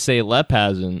worlds. Not to say Lep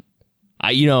hasn't.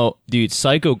 Dude,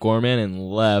 Psycho Gorman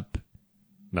and Lep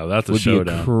No, that's a would be a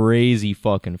showdown. crazy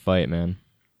fucking fight, man.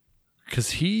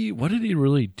 Because what did he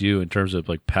really do in terms of,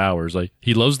 like, powers? Like,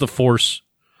 he loves the force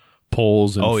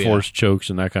pulls and Oh, yeah. force chokes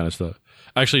and that kind of stuff.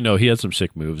 Actually, no, he had some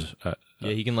sick moves.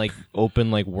 Yeah, he can, like,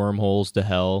 open, like, wormholes to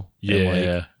hell. And,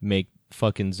 Yeah. like, make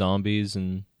fucking zombies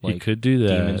and, He like, could do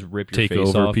that. demons rip your Take face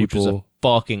over off, people. which is a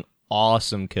fucking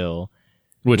awesome kill.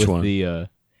 Which with one? The,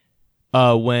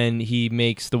 when he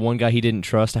makes the one guy he didn't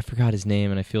trust, I forgot his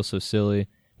name, and I feel so silly.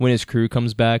 When his crew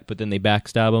comes back, but then they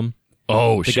backstab him.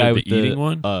 Oh, The shit, guy the with eating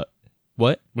one?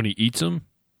 What? When he eats them?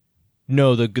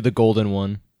 No, the golden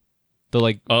one. The,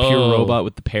 like, pure Oh. robot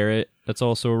with the parrot. That's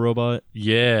also a robot.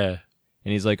 Yeah.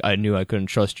 And he's like, I knew I couldn't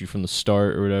trust you from the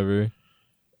start or whatever.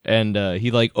 And he,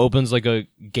 like, opens, like, a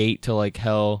gate to, like,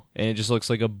 hell. And it just looks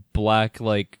like a black,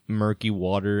 like, murky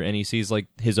water. And he sees, like,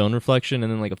 his own reflection.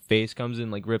 And then, like, a face comes in,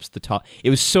 like, rips the top. It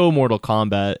was so Mortal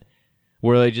Kombat.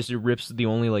 Where, like, it rips the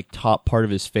only, like, top part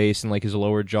of his face. And, like, his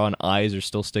lower jaw and eyes are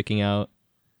still sticking out.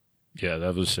 Yeah,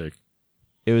 that was sick.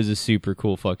 It was a super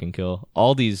cool fucking kill.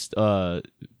 All these,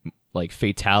 like,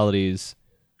 fatalities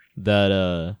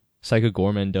that Psycho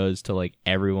Gorman does to, like,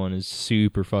 everyone is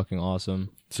super fucking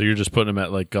awesome. So you're just putting him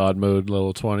at, like, God mode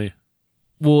level 20?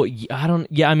 Well,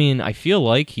 I mean, I feel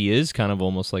like he is kind of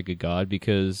almost like a god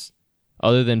because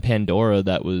other than Pandora,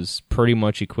 that was pretty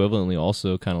much equivalently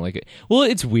also kind of like it. Well,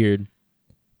 it's weird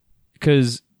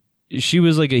because she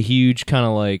was, like, a huge kind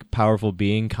of, like, powerful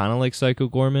being, kind of like Psycho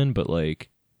Gorman, but, like,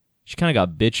 she kind of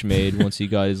got bitch made once he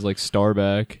got his, like, star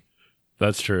back.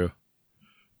 That's true.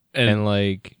 And,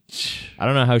 like, I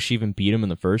don't know how she even beat him in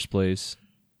the first place.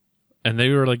 And they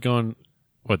were, like, going...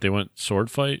 What, they went sword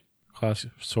fight?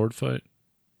 Classic sword fight?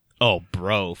 Oh,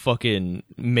 bro, fucking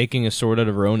making a sword out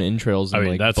of her own entrails and, I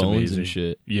mean, like, that's bones amazing. and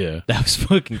shit. Yeah. That was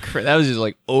fucking crazy. That was just,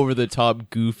 like, over the top,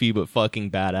 goofy, but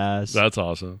fucking badass. That's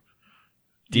awesome.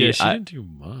 Dude, Yeah, she didn't do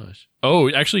much. Oh,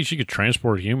 actually, she could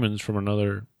transport humans from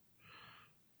another...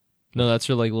 No, that's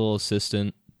her, like, little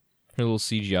assistant. Her little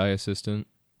CGI assistant.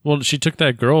 Well, she took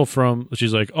that girl from...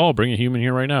 She's like, oh, bring a human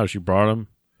here right now. She brought him.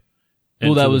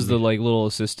 Well, that into was the, like, little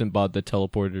assistant bot that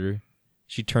teleported her.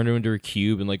 She turned her into her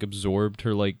cube and, like, absorbed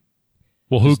her, like...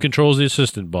 Well, who controls the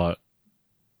assistant bot?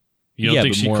 You don't yeah,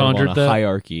 think but she more conjured on a that?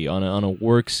 hierarchy, on a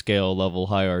work scale level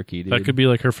hierarchy, dude. That could be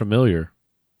like her familiar.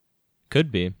 Could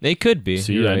be. It could be.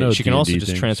 See, You're I right. know She can also D&D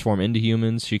just things. transform into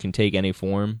humans. She can take any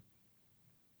form.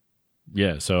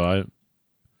 Yeah, so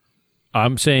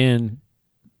I'm saying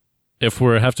if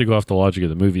we have to go off the logic of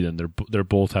the movie, then they're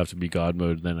both have to be God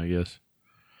mode. Then I guess,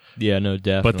 Yeah, no,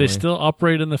 definitely. but they still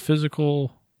operate in the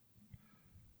physical.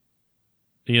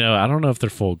 I don't know if they're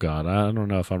full God. I don't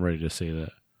know if I'm ready to say that.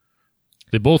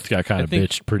 They both got kind of think-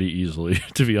 bitched pretty easily,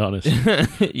 to be honest.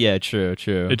 yeah, true.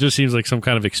 It just seems like some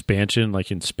kind of expansion,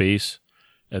 like in space,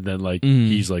 and then like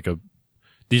he's like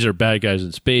these are bad guys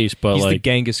in space, but He's like the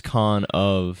Genghis Khan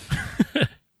of,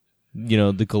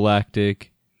 the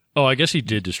galactic. oh, I guess he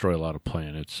did destroy a lot of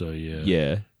planets. So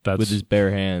Yeah, that's with his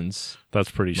bare hands.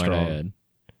 that's pretty Might I strong. add.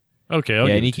 Okay, I'll Yeah,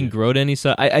 give and he it to can you. grow to any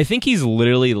size. I think he's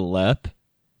literally Lep,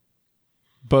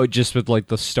 but just with, like,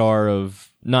 the star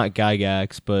of not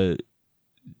Gygax, but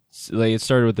like it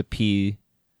started with a P.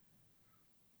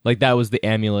 Like, that was the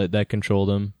amulet that controlled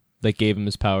him, that gave him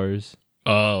his powers.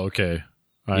 Oh, okay.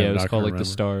 Yeah, I'm it was not called, gonna like, the remember.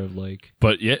 star of, like...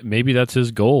 But yeah, maybe that's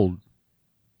his gold.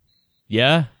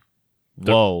 Yeah?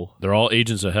 Whoa, They're all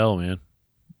agents of hell, man.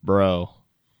 bro.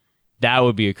 That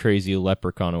would be a crazy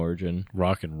leprechaun origin.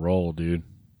 Rock and roll, dude.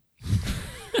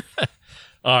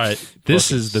 All right, this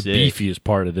Fucking is the sick. beefiest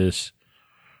part of this,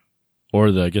 or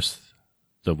I guess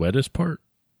the wettest part.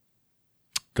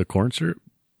 The corn syrup.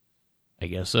 I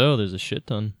guess so. There's a shit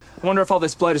ton. I wonder if all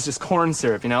this blood is just corn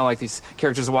syrup, like these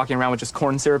characters are walking around with just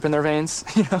corn syrup in their veins,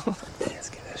 Let's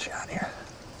get a shot here.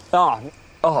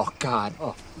 Oh, God.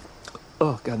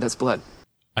 Oh, God, that's blood.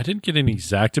 I didn't get an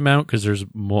exact amount because there's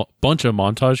a bunch of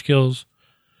montage kills.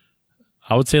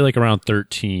 I would say like around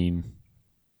 13,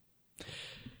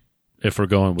 if we're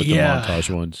going with Yeah. the montage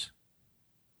ones.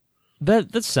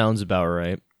 That sounds about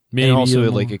right. Maybe and a also,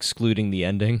 little like, more. excluding the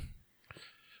ending.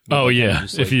 Oh Like, yeah,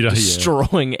 just, if like, you don't,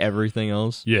 destroying everything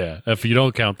else. yeah, if you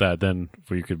don't count that, then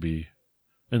we could be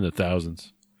in the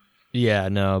thousands. Yeah,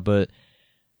 no, but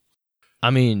I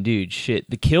mean, dude, shit.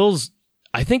 The kills,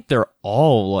 I think they're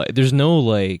all like, there's no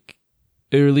like,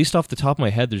 or at least off the top of my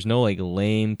head, there's no like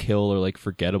lame kill or like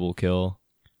forgettable kill.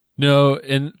 No,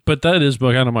 but that is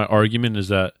kind of my argument is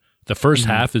that the first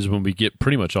half is when we get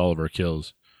pretty much all of our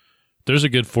kills. There's a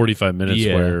good 45 minutes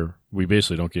where we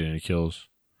basically don't get any kills.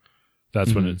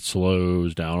 That's when it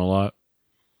slows down a lot.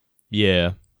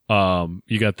 Yeah.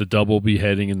 You got the double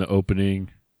beheading in the opening,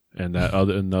 and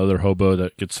another hobo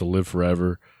that gets to live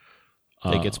forever.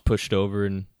 That gets pushed over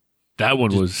and that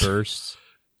one was bursts.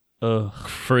 Ugh.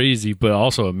 Crazy, but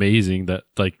also amazing that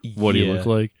like what he looked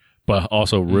like, but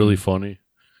also really funny.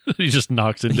 He just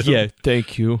knocks into him. Yeah,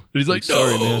 thank you. And he's like,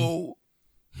 sorry, no.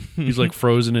 Man. He's like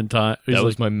frozen in time. That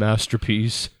was my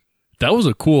masterpiece. That was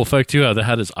a cool effect too. How they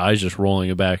had his eyes just rolling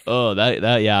it back. Oh,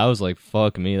 that yeah. I was like,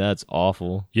 fuck me, that's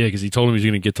awful. Yeah, because he told him he's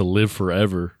gonna get to live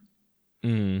forever.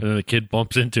 And then the kid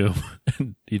bumps into him,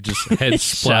 and he just head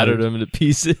shattered him into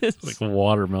pieces like a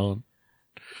watermelon.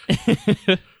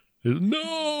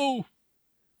 No,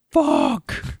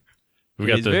 fuck.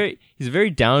 He's a very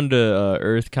down to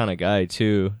earth kind of guy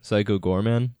too. Psycho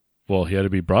Gorman. Well, he had to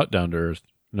be brought down to earth.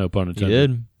 No pun intended. He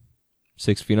did.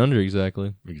 6 feet under,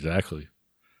 exactly. Exactly.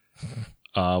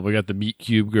 We got the meat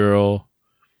cube girl.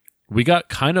 We got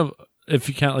kind of, if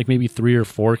you count, like maybe 3 or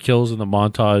 4 kills in the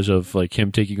montage of like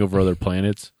him taking over other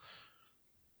planets.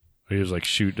 He was like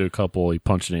shooting a couple. He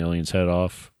punched an alien's head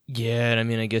off. Yeah, and I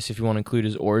mean, I guess if you want to include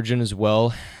his origin as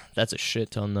well, that's a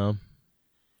shit ton though.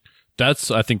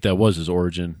 I think that was his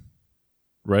origin,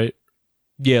 right?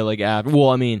 Yeah, like well,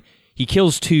 I mean, he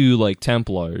kills 2 like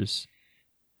Templars,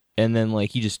 and then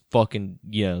like he just fucking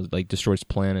like destroys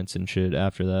planets and shit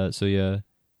after that. So yeah,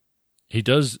 he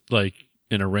does like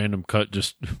in a random cut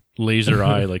just laser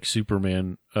eye like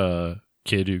Superman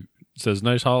kid who says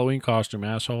nice Halloween costume,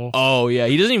 asshole. Oh yeah,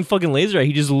 he doesn't even fucking laser eye.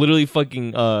 He just literally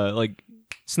fucking like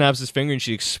snaps his finger and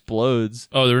she explodes.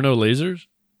 Oh, there were no lasers?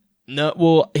 No,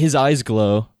 well, his eyes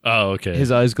glow. Oh, okay.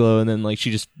 His eyes glow, and then like she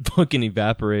just fucking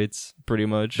evaporates, pretty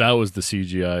much. That was the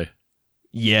CGI.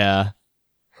 Yeah,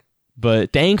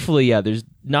 but thankfully, yeah, there's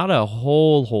not a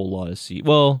whole lot of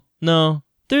Well, no,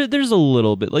 there's a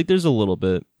little bit. Like, there's a little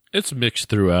bit. It's mixed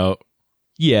throughout.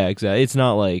 Yeah, exactly. It's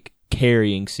not like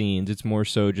carrying scenes. It's more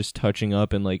so just touching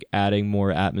up and like adding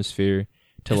more atmosphere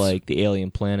to like the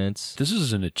alien planets. This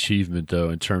is an achievement, though,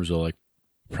 in terms of like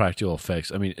practical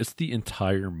effects. I mean, it's the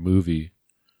entire movie.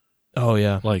 Oh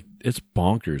yeah, like it's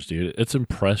bonkers, dude. It's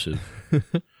impressive,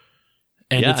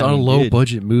 and it's on a low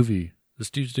budget movie. This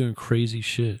dude's doing crazy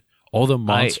shit. All the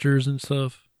monsters and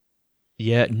stuff.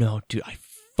 Yeah, no, dude, I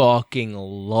fucking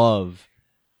love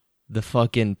the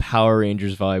fucking Power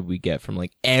Rangers vibe we get from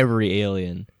like every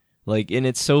alien. Like, and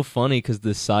it's so funny because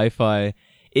the sci-fi,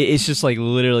 it's just like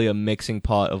literally a mixing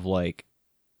pot of like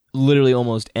literally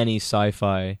almost any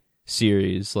sci-fi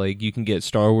series. Like, you can get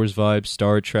Star Wars vibes,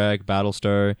 Star Trek,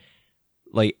 Battlestar,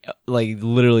 like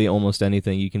literally almost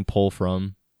anything you can pull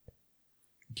from.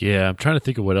 Yeah, I'm trying to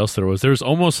think of what else there was. There's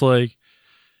almost like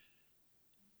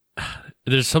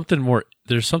there's something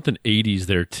 80s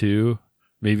there too.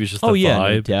 Maybe it's just the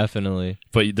vibe. No, definitely.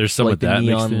 But there's some like of that the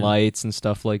neon lights and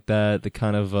stuff like that. The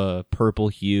kind of purple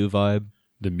hue vibe.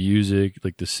 The music,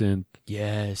 like the synth.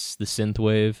 Yes, the synth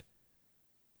wave.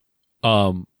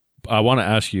 I want to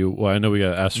ask you. Well, I know we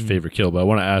got to ask favorite kill, but I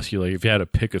want to ask you, like, if you had to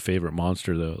pick a favorite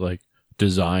monster, though, like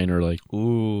design or like.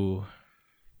 Ooh.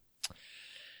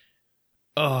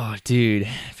 Oh, dude,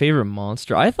 favorite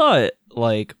monster. I thought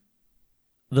like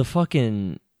the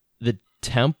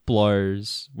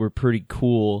Templars were pretty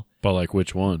cool. But like,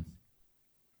 which one?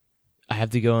 I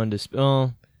have to go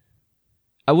into.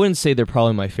 I wouldn't say they're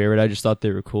probably my favorite. I just thought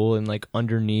they were cool, and like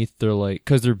underneath, they're like,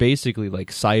 because they're basically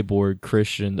like cyborg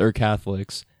Christian or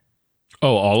Catholics.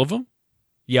 Oh, all of them?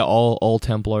 Yeah, all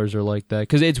Templars are like that.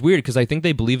 Because it's weird. Because I think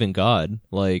they believe in God.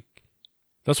 Like,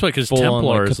 that's why. Because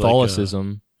Templars, like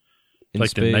Catholicism, like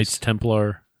space. the Knights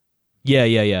Templar.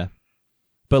 Yeah.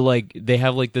 But like they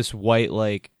have like this white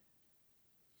like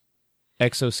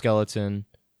exoskeleton,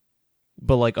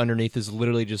 but like underneath is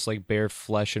literally just like bare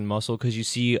flesh and muscle. Because you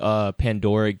see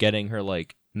Pandora getting her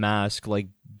like mask like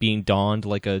being donned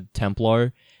like a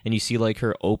Templar, and you see like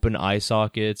her open eye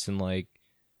sockets and like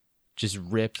just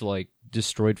ripped like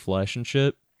destroyed flesh and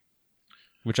shit,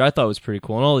 which I thought was pretty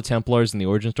cool. And all the Templars in the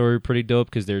origin story are pretty dope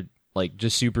because they're like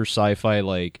just super sci-fi,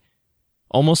 like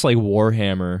almost like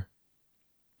Warhammer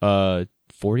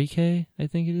 40K, I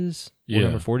think it is. Yeah.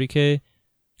 Warhammer 40K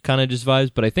kind of just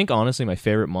vibes. But I think honestly my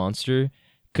favorite monster,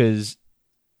 because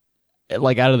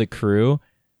like out of the crew,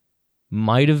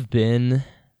 might have been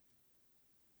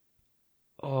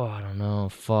Oh, I don't know.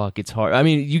 Fuck, it's hard. I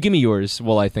mean, you give me yours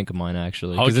while I think of mine,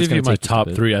 actually. I'll 'cause it's give you gonna my take just a top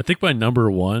bit. 3. I think my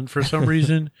number 1 for some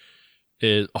reason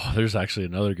is there's actually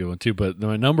another good one too, but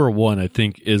my number 1 I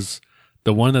think is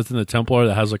the one that's in the Templar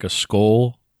that has like a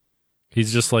skull.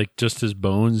 He's just his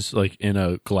bones like in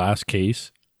a glass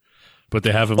case, but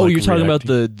they have him. Oh, like, you're talking about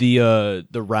reacting.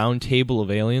 the round table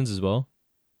of aliens as well?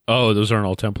 Oh, those aren't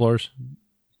all Templars.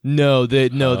 No,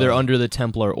 they're under the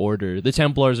Templar order. The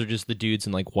Templars are just the dudes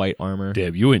in like white armor.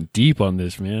 Damn, you went deep on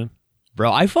this, man.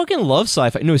 Bro, I fucking love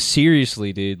sci-fi. No,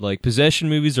 seriously, dude. Like possession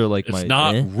movies are like It's my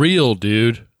not real,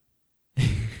 dude.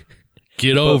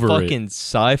 Get But over fucking it.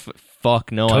 sci-fi.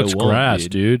 Fuck no, Touch I won't, grass,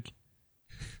 dude. dude.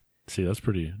 See, that's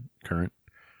pretty current.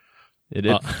 It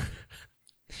is.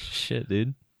 Shit,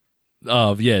 dude.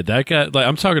 Yeah, that guy. Like,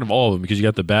 I'm talking of all of them because you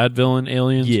got the bad villain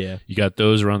aliens. Yeah. you got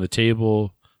those around the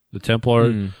table. The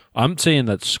Templar. Mm. I'm saying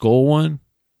that skull one.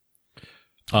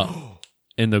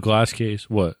 In the glass case.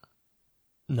 What?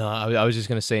 No, I was just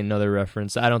gonna say another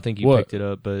reference. I don't think you What? picked it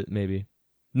up, but maybe.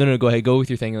 No, go ahead. Go with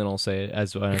your thing, and then I'll say it.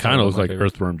 As It kind of looks like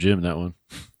Earthworm Jim. That one.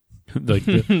 Like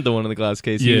the, the one in the glass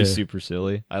case. He was Yeah. super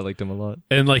silly. I liked him a lot.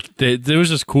 and like there was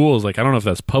just cool. Like I don't know if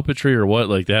that's puppetry or what.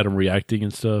 Like they had him reacting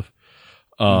and stuff.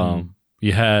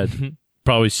 You had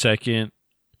probably second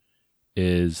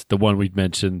is the one we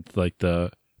mentioned, like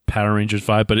the Power Rangers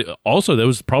vibe. But also that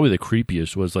was probably the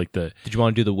creepiest. Was like the Did you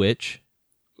want to do the witch?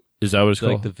 is that what it's Like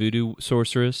called? the voodoo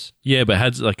sorceress? Yeah, but it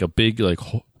had like a big like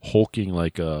hulking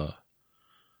like a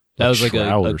That was like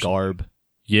shroud a or something. garb.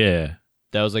 Yeah,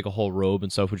 That was like a whole robe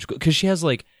and stuff, which because she has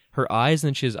like her eyes, and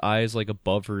then she has eyes like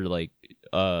above her like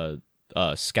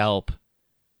scalp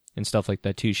and stuff like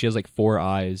that too. She has like 4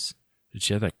 eyes.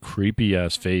 she had that creepy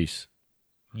ass face.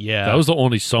 Yeah, That was the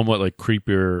only somewhat like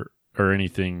creepier or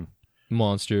anything.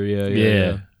 monster.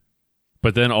 Yeah.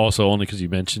 But then also only because you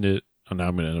mentioned it, and now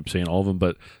I'm going to end up saying all of them.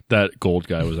 But that gold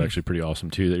guy was actually pretty awesome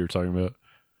too. That you were talking about.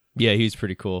 Yeah, he's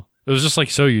pretty cool. It was just like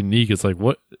so unique. It's like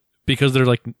what because they're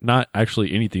like not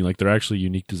actually anything. Like they're actually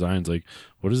unique designs. Like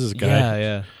what is this guy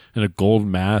Yeah. in a gold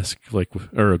mask, like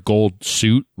or a gold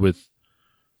suit with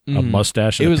a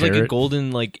mustache? And It was like a parrot?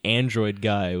 golden like android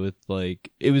guy with like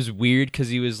it was weird because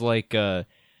he was like a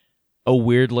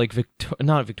weird like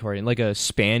not Victorian, like a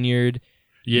Spaniard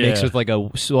yeah. mixed with like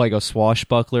a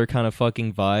swashbuckler kind of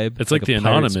fucking vibe. It's like the a pirate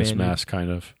anonymous Spaniard. mask,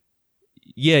 kind of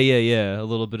Yeah. A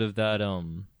little bit of that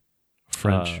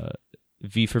French.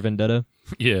 V for Vendetta.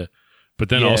 Yeah, but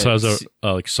then Yeah, also has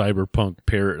a like cyberpunk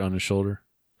parrot on his shoulder.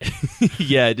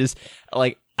 Yeah, just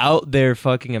like out there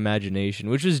fucking imagination,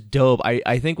 which was dope.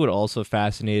 I think what also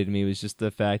fascinated me was just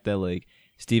the fact that like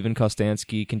Steven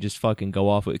Kostansky can just fucking go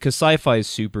off with because sci-fi is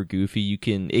super goofy.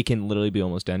 It can literally be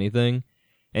almost anything,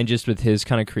 and just with his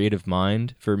kind of creative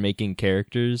mind for making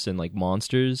characters and like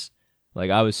monsters, like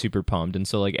I was super pumped. And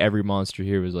so like every monster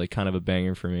here was like kind of a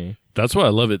banger for me. That's why I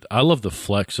love it. I love the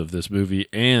flex of this movie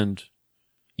and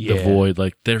the void.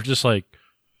 Like they're just like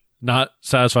not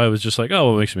satisfied with just like,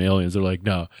 oh, what makes them aliens? They're like,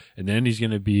 no. And then he's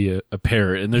gonna be a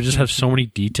parrot, and they just have so many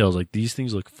details. Like these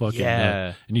things look fucking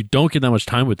nuts. And you don't get that much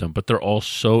time with them, but they're all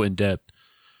so in depth.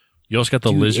 You also got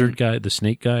the lizard guy, the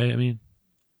snake guy. I mean,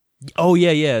 Oh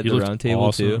yeah, he the looked round table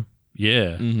awesome. too.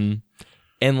 Yeah, Mm-hmm.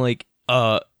 And like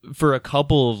for a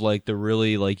couple of like the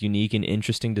really like unique and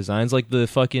interesting designs, like the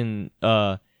fucking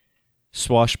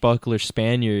swashbuckler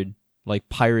Spaniard like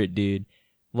pirate dude,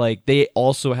 like they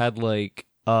also had like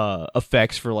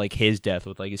effects for like his death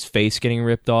with like his face getting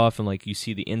ripped off and like you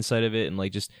see the inside of it and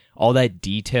like just all that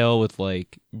detail with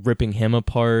like ripping him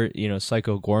apart. You know,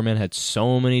 Psycho Gorman had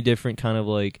so many different kind of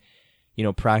like, you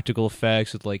know, practical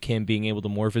effects with like him being able to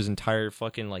morph his entire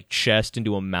fucking like chest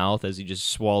into a mouth as he just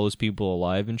swallows people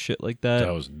alive and shit like that.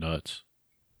 that was nuts.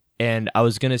 And I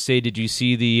was gonna say, did you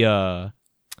see the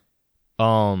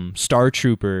Star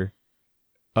Trooper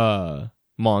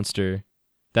monster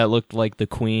that looked like the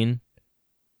Queen?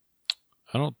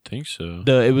 I don't think so.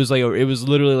 It was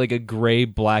literally like a gray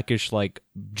blackish like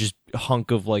just hunk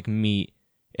of like meat,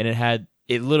 and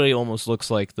it literally almost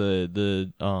looks like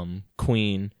the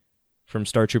Queen from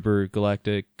Star Trooper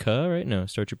Galactica, right? No,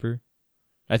 Star Trooper.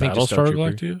 I think just Star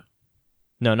Battlestar Trooper. Galactica.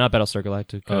 No, not Battlestar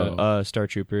Galactica. Oh. Star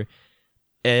Trooper.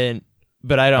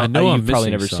 But I know you've I'm probably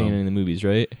missing never some. seen it in the movies,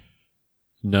 right?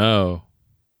 No,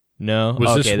 No.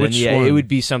 Was this okay, then which yeah, one? it would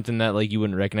be something that like you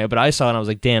wouldn't recognize. But I saw it and I was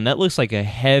like, damn, that looks like a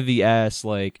heavy ass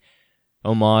like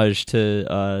homage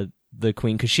to the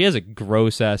Queen because she has a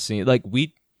gross ass scene. Like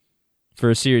for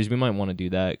a series, we might want to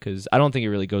do that because I don't think it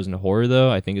really goes into horror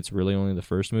though. I think it's really only the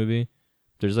first movie.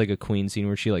 There's like a Queen scene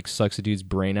where she like sucks a dude's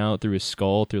brain out through his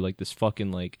skull through like this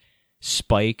fucking like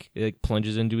spike. It like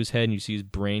plunges into his head and you see his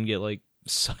brain get like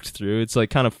sucked through. It's like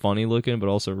kind of funny looking, but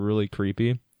also really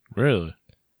creepy. Really?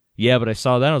 Yeah, but I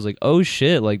saw that and I was like, oh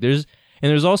shit! Like there's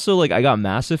also like I got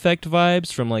Mass Effect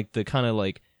vibes from like the kind of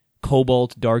like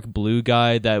cobalt dark blue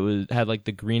guy that had like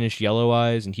the greenish yellow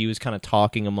eyes, and he was kind of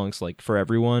talking amongst like for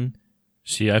everyone.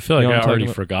 See, I feel like You know what I I'm already talking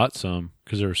about? forgot some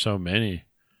because there were so many.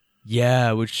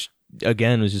 Yeah, which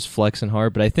again was just flexing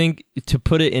hard. But I think to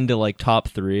put it into like top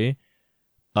 3,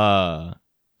 I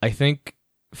think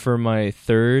for my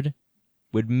third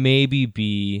would maybe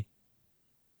be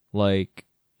like,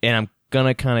 and I'm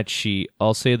gonna kind of cheat.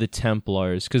 I'll say the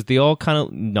Templars because they all kind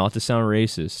of, not to sound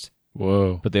racist,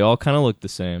 Whoa. but they all kind of look the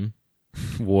same.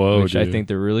 Whoa, which dude. I think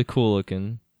they're really cool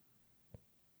looking.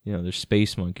 You know, they're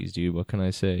space monkeys, dude. What can I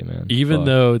say, man? Even Fuck.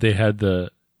 though they had the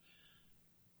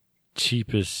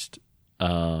cheapest,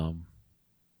 I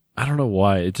don't know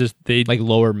why. It just, they, like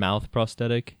lower mouth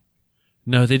prosthetic.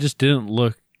 no, they just didn't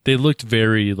look, they looked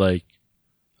very like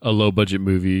a low budget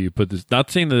movie. You put this, not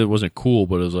saying that it wasn't cool,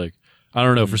 but it was like, I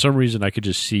don't know, for some reason I could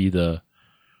just see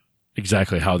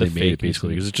exactly how The they made it fakeness basically.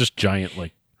 of it. Because it's just giant,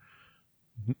 like,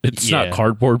 it's Yeah. not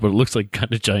cardboard, but it looks like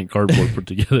kind of giant cardboard put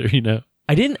together, you know?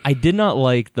 I did not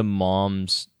like the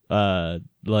mom's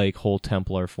like whole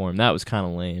Templar form. That was kind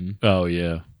of lame. Oh,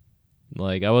 yeah.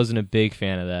 Like I wasn't a big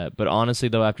fan of that. But honestly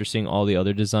though, after seeing all the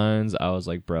other designs, I was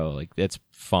like, bro, like that's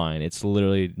fine. It's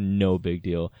literally no big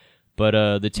deal.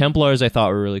 But the Templars I thought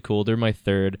were really cool. They're my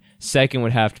third. Second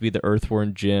would have to be the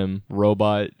Earthworm Jim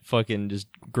robot, fucking just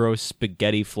gross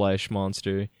spaghetti flesh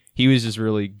monster. He was just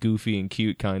really goofy and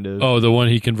cute, kind of. Oh, the one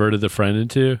he converted the friend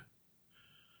into?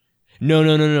 No.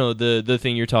 The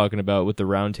thing you're talking about with the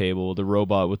round table, the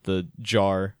robot with the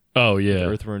jar. Oh, The yeah.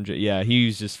 Earthworm Jim. Yeah, he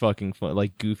was just fucking fun,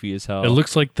 like goofy as hell. It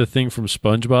looks like the thing from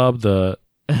SpongeBob, the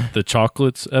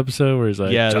chocolates episode where he's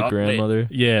like, Yeah, the "Chocolate." grandmother.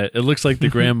 Yeah, it looks like the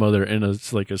grandmother in a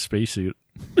spacesuit.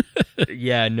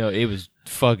 Yeah, no, it was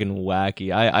fucking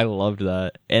wacky. I loved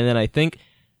that. And then I think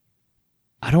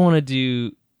I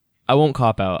won't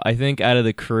cop out. I think out of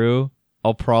the crew,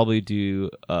 I'll probably do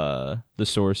the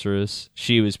sorceress.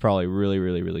 She was probably really,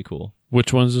 really, really cool.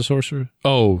 Which one's the sorcerer?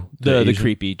 Oh, The Asian-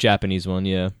 creepy Japanese one,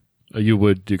 yeah. You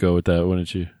would go with that,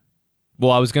 wouldn't you?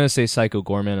 Well, I was gonna say Psycho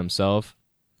Gorman himself,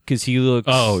 because he looks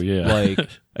Oh, yeah. like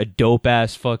a dope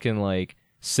ass fucking like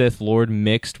Sith Lord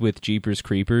mixed with Jeepers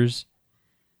Creepers.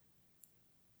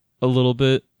 A little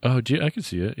bit. Oh, gee, I can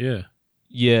see it. Yeah.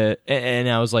 Yeah, and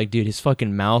I was like, dude, his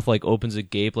fucking mouth like opens a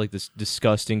gape like this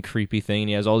disgusting, creepy thing, and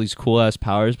he has all these cool ass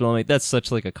powers. But I'm like, that's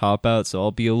such like a cop out, so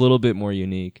I'll be a little bit more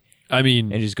unique I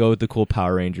mean, and just go with the cool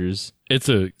Power Rangers. it's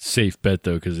a safe bet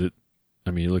though, because it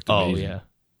looked amazing. Oh yeah,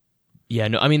 yeah.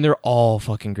 No, I mean they're all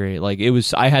fucking great. Like it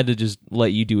was, I had to just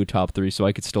let you do a top 3 so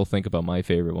I could still think about my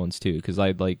favorite ones too, because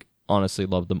I like honestly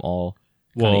loved them all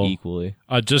kind of Well, equally.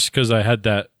 Just because I had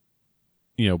that,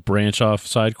 branch off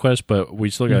side quest, but we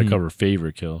still got to Mhm. cover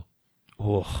favorite kill.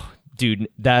 Oh, dude,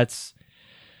 that's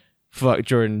fuck.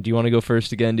 Jordan, do you want to go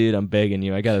first again, dude? I'm begging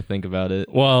you. I got to think about it.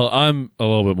 Well, I'm a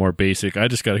little bit more basic. I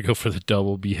just got to go for the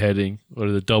double beheading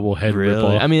or the double head rip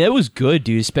Really? off. I mean, it was good,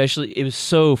 dude. Especially, it was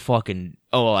so fucking.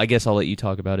 Oh, well, I guess I'll let you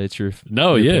talk about it. It's your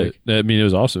No, your yeah. pick. I mean, it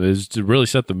was awesome. It was to really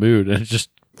set the mood, and it just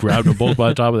grabbed them both by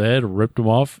the top of the head and ripped them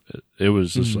off. It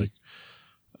was just like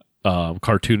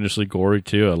cartoonishly gory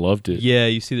too. I loved it. Yeah,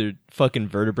 you see their fucking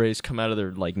vertebrae come out of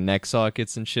their like neck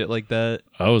sockets and shit like that.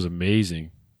 That was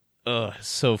amazing. Ugh,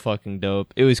 so fucking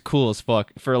dope. It was cool as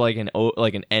fuck for like an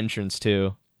entrance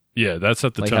too. Yeah, that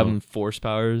set the Like tone. having force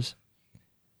powers.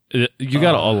 You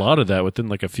got a lot of that within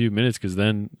like a few minutes, because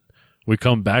then we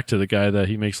come back to the guy that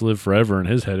he makes live forever, and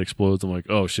his head explodes. I'm like,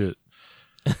 oh shit,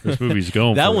 this movie's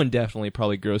going. That for one it. definitely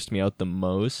probably grossed me out the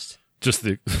most. Just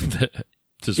the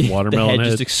just the watermelon head head.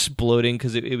 just exploding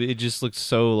because it just looked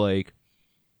so like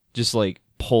just like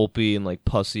pulpy and like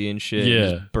pussy and shit. and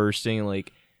Yeah. just bursting and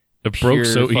like It broke pure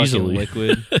so fucking easily.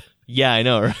 liquid. Yeah, I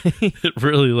know, right? It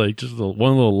really like just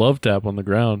one little love tap on the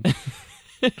ground.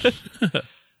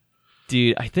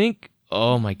 Dude, I think,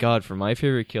 oh my god, for my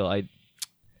favorite kill,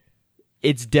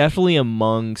 it's definitely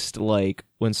amongst like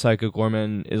when Psycho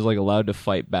Gorman is like allowed to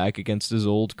fight back against his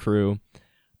old crew.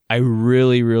 I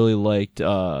really, really liked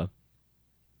the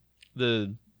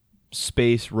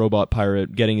space robot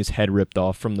pirate getting his head ripped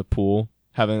off from the pool,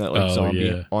 having that like Oh, zombie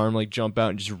yeah. arm like jump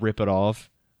out and just rip it off.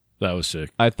 That was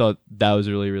sick. I thought that was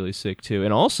really, really sick too.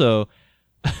 And also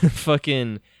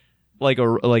fucking like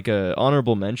a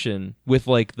honorable mention with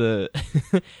like the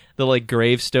the like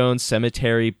gravestone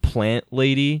cemetery plant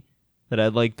lady that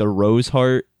had like the rose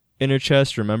heart in her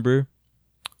chest, remember?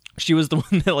 She was the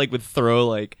one that like would throw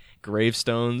like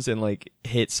gravestones and like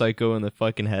hit Psycho in the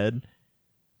fucking head.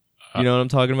 You know what I'm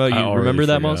talking about? I You already remember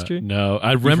that forgot. monster? No,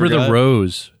 I remember the forgot?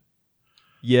 rose.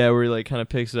 Yeah, where he like kind of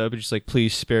picks it up and just like,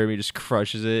 please spare me, just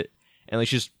crushes it. And like,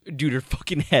 just, dude, her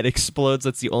fucking head explodes.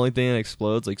 That's the only thing that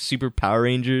explodes. Like, Super Power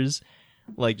Rangers,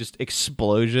 like, just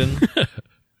explosion,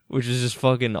 which is just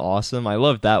fucking awesome. I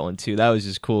loved that one, too. That was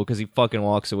just cool because he fucking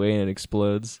walks away and it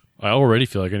explodes. I already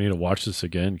feel like I need to watch this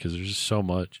again because there's just so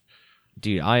much.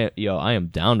 Dude, I am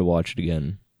down to watch it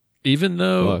again. Even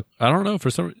though, I don't know,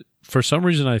 for some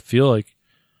reason I feel like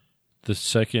the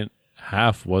second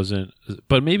half wasn't,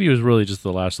 but maybe it was really just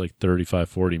the last like 35,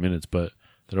 40 minutes, but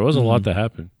there was a lot that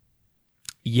happened.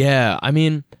 Yeah, I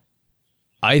mean,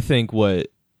 I think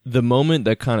the moment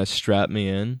that kind of strapped me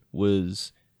in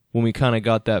was when we kind of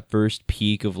got that first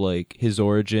peak of like his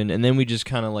origin, and then we just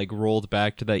kind of like rolled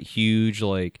back to that huge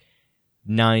like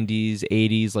 90s,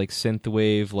 80s like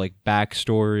synthwave like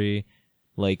backstory,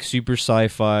 like super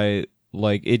sci-fi,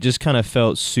 like it just kind of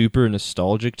felt super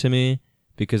nostalgic to me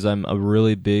because I'm a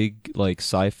really big like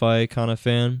sci-fi kind of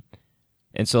fan.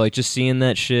 And so like just seeing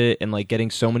that shit and like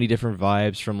getting so many different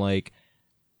vibes from like,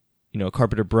 you know,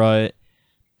 Carpenter Brut,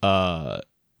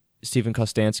 Stephen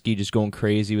Kostansky just going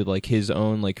crazy with like his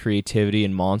own like creativity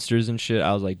and monsters and shit.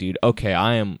 I was like, dude, okay,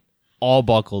 I am all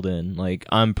buckled in. Like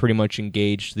I'm pretty much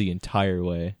engaged the entire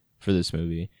way for this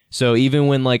movie. So even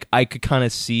when like I could kind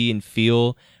of see and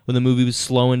feel when the movie was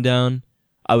slowing down,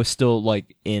 I was still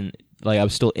like I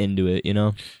was still into it, you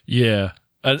know? Yeah.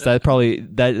 So that probably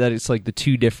that it's like the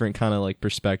two different kind of like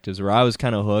perspectives where I was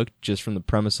kind of hooked just from the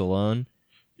premise alone.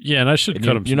 Yeah, and I should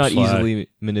cut them You're some not slack. easily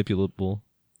manipulable.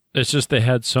 It's just they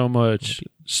had so much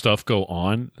stuff go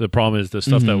on. The problem is the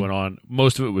stuff that went on,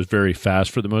 most of it was very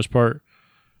fast for the most part.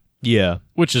 Yeah.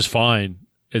 Which is fine.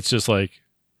 It's just like,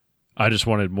 I just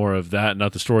wanted more of that,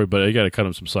 not the story, but I got to cut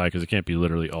them some slack because it can't be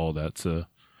literally all that. So,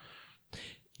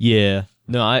 yeah.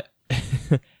 No, I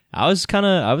was kind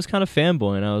of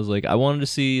fanboying. I was like, I wanted to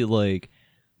see like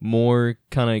more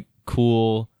kind of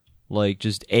cool, like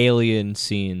just alien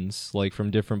scenes, like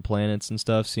from different planets and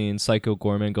stuff. Seeing Psycho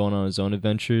Gorman going on his own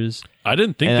adventures. I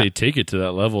didn't think they'd take it to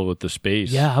that level with the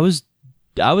space. Yeah, I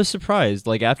was surprised.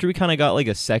 Like after we kind of got like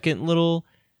a second little,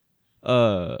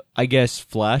 I guess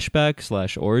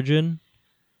flashback / origin.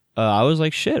 I was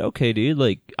like, shit, okay, dude.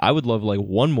 Like, I would love like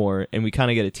one more, and we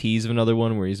kind of get a tease of another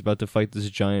one where he's about to fight this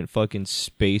giant fucking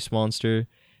space monster,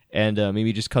 and maybe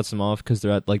he just cuts them off because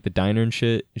they're at like the diner and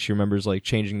shit. And she remembers like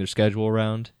changing their schedule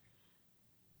around.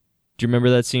 Do you remember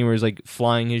that scene where he's like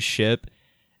flying his ship,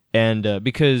 and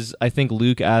because I think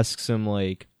Luke asks him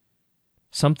like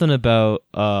something about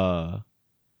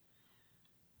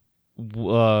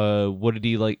what did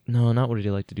he like? No, not what did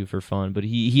he like to do for fun, but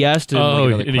he asked him. Oh,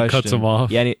 like, and he cuts him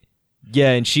off.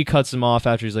 Yeah, and she cuts him off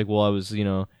after he's like, "Well, I was, you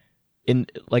know, in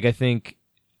like I think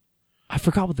I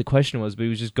forgot what the question was, but he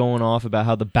was just going off about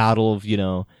how the battle of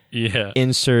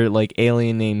insert like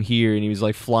alien name here, and he was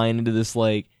like flying into this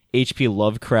like H.P.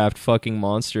 Lovecraft fucking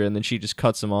monster, and then she just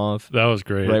cuts him off. That was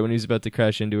great. Right when he was about to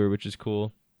crash into her, which is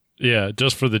cool. Yeah,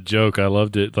 just for the joke, I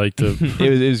loved it. Like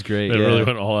it was great. They really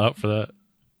went all out for that.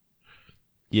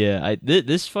 Yeah,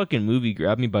 this fucking movie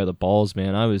grabbed me by the balls,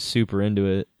 man. I was super into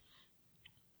it.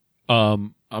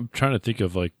 I'm trying to think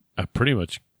of like I pretty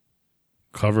much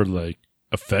covered like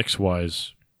effects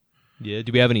wise. Yeah.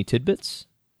 Do we have any tidbits?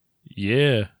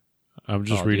 Yeah. I'm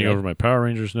just reading over my Power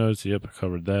Rangers notes. Yep, I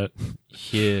covered that.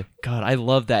 Yeah. God, I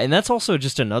love that. And that's also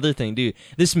just another thing, dude.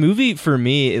 This movie, for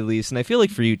me at least, and I feel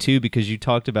like for you too, because you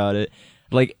talked about it,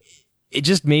 like it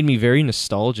just made me very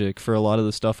nostalgic for a lot of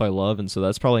the stuff I love, and so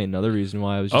that's probably another reason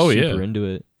why I was just super into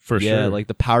it. For sure. Yeah, like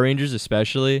the Power Rangers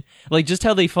especially. Like just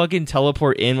how they fucking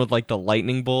teleport in with like the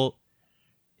lightning bolt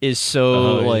is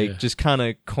so just kind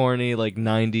of corny, like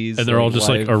 90s. And they're all just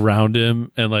like around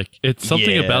him, and like it's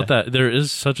something about that. There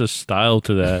is such a style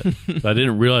to that that I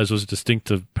didn't realize was distinct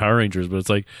to Power Rangers, but it's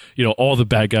like, you know, all the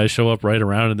bad guys show up right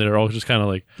around and they're all just kind of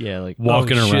like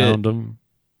walking around them.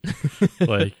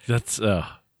 Like that's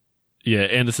yeah,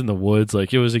 and it's in the woods.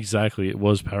 Like, it was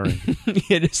Power Rangers.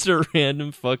 Yeah, just a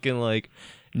random fucking, like,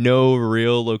 no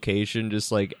real location,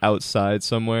 just, like, outside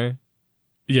somewhere.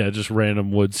 Yeah, just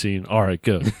random wood scene. All right,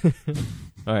 go.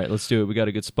 All right, let's do it. We got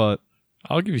a good spot.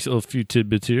 I'll give you a few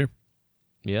tidbits here.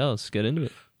 Yeah, let's get into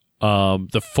it.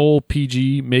 The full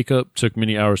PG makeup took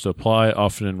many hours to apply,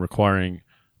 often requiring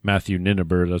Matthew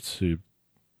Ninneber, that's who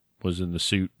was in the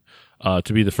suit,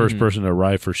 to be the first person to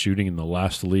arrive for shooting and the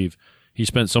last to leave. He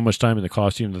spent so much time in the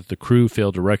costume that the crew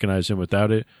failed to recognize him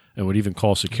without it and would even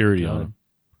call security on him.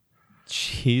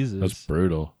 Jesus. That's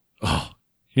brutal. Oh,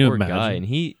 you poor imagine? Guy. And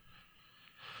he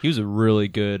was a really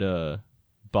good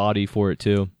body for it,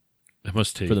 too. That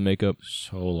must take for the makeup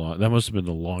so long. That must have been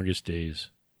the longest days.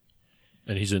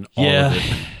 And he's in all of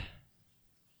it.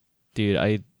 Dude,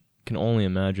 I can only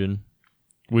imagine.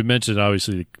 we mentioned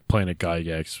obviously Planet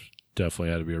Gygax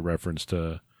definitely had to be a reference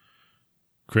to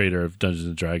creator of Dungeons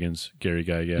and Dragons, Gary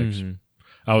Gygax. Mm-hmm.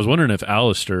 I was wondering if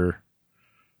Alistair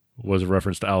was a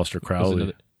reference to Aleister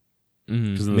Crowley.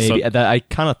 Maybe I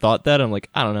kind of thought that. I'm like,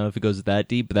 I don't know if it goes that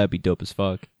deep, but that'd be dope as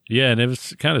fuck. Yeah, and it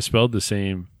was kind of spelled the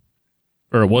same,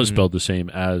 or it was spelled the same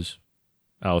as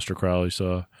Aleister Crowley.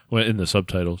 So in the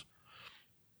subtitles.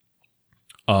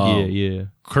 Yeah.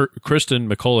 Kristen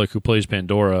McCulloch, who plays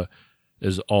Pandora,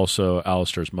 is also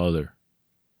Alistair's mother.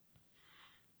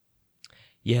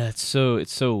 Yeah, it's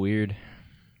so weird.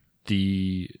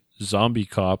 The Zombie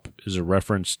Cop is a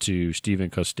reference to Stephen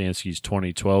Kostansky's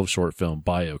 2012 short film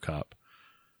BioCop,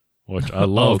 which I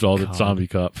loved. The Zombie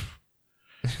Cop.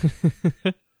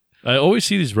 I always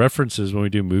see these references when we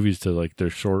do movies to like their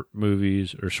short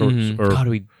movies or short. Or God,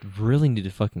 we really need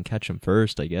to fucking catch them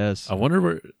first, I guess. I wonder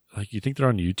where. Like, you think they're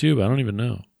on YouTube? I don't even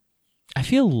know. I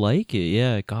feel like it.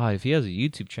 Yeah, God, if he has a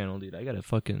YouTube channel, dude, I gotta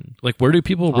fucking like. Where do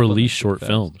people Pop up release and short fast.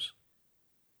 films?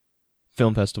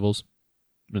 Film festivals.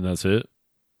 And that's it.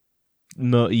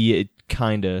 No, yeah,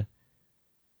 kinda.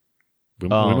 We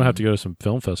might have to go to some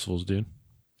film festivals, dude.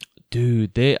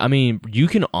 Dude, you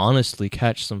can honestly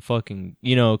catch some fucking,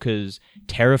 because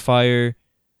Terrifier,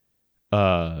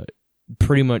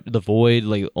 pretty much The Void,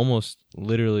 like almost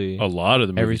literally A lot of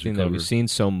the movies everything that we've covered. seen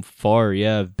so far,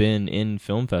 have been in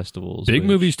film festivals. Big which-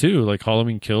 movies too, like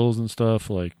Halloween Kills and stuff.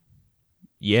 Like,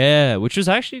 Yeah, which was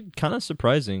actually kind of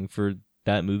surprising for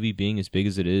that movie being as big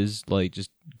as it is, like just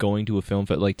going to a film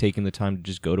like taking the time to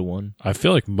just go to one. I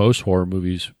feel like most horror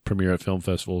movies premiere at film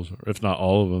festivals, if not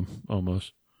all of them,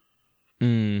 almost.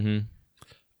 Mm-hmm.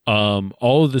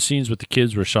 All of the scenes with the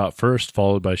kids were shot first,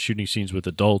 followed by shooting scenes with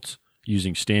adults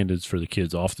using stand-ins for the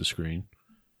kids off the screen.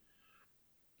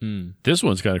 This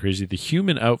one's kind of crazy. The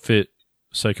human outfit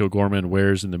Psycho Gorman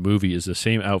wears in the movie is the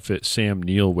same outfit Sam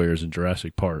Neill wears in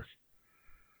Jurassic Park.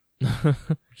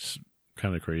 It's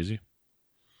kind of crazy.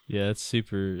 Yeah, it's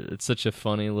such a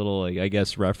funny little, like, I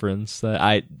guess, reference that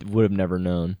I would have never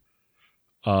known.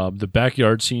 The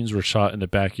backyard scenes were shot in the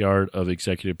backyard of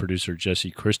executive producer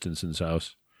Jesse Christensen's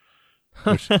house.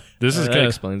 This is That kind of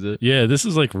explains it. Yeah, this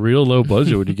is like real low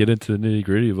budget when you get into the nitty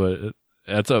gritty, but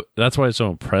that's why it's so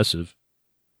impressive.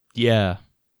 Yeah.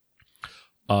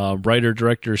 Writer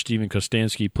director Stephen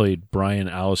Kostansky played Brian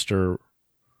Alistair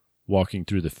walking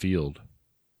through the field.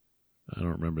 I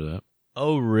don't remember that.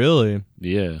 Oh, really?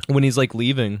 Yeah. When he's like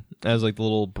leaving as like the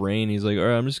little brain, he's like, all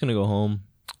right, I'm just gonna go home.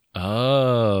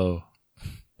 Oh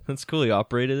That's cool. He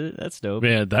operated it. That's dope.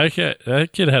 man, that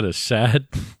kid had a sad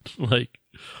like.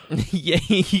 Yeah,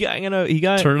 he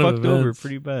got Turn of fucked over events.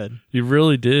 pretty bad. He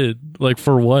really did. Like,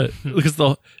 for what? Because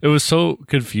it was so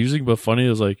confusing but funny. It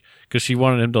was like, because she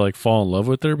wanted him to like fall in love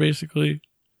with her basically,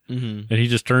 Mm-hmm. and he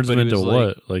just turns But him he into was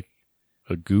what? Like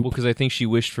a goop. Well, because I think she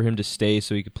wished for him to stay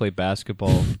so he could play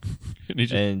basketball, And he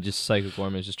just- and just Psycho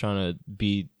Gorman is just trying to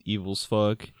be evil as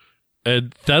fuck.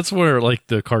 And that's where like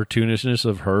the cartoonishness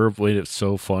of her made it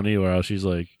so funny. Where she's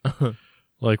like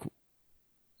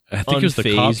I think it was the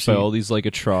cop Unfazed by scene, all these like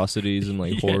atrocities and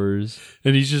like Yeah. horrors.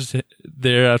 and he's just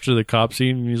there after the cop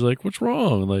scene, and he's like, "What's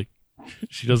wrong?" Like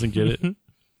she doesn't get it.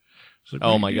 She's like,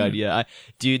 Oh "What my are you god, doing?" yeah,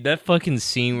 dude, that fucking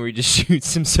scene where he just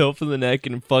shoots himself in the neck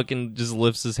and fucking just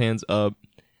lifts his hands up.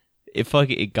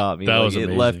 It got me. That Like, was it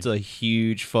amazing. left a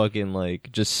huge fucking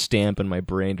like just stamp in my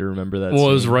brain to remember that. Well,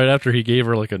 it was scene. right after he gave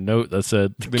her like a note that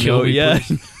said, The "Kill note, me, yeah.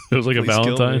 please." It was like a Please kill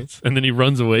me. Valentine's, and then he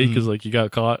runs away because like he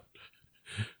got caught.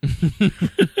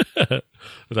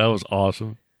 That was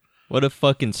awesome. What a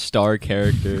fucking star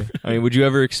character. I mean, would you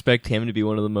ever expect him to be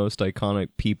one of the most iconic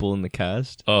people in the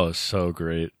cast? Oh, so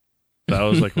great. That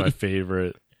was like my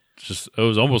favorite. Just it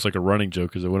was almost like a running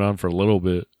joke because it went on for a little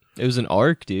bit. It was an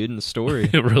arc, dude, in the story.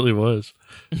 It really was.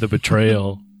 The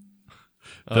betrayal.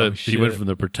 Oh, He went shit. from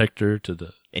the protector to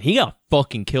the. And he got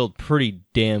fucking killed pretty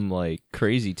damn, like,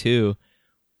 crazy, too.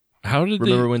 How did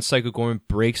Remember they? when Psycho Gorman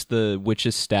breaks the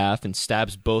witch's staff and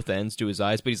stabs both ends to his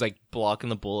eyes, but he's, like, blocking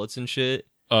the bullets and shit?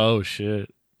 Oh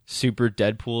shit! Super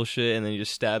Deadpool shit, and then he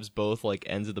just stabs both, like,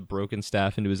 ends of the broken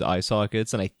staff into his eye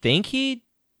sockets, and I think he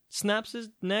snaps his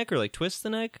neck or, like, twists the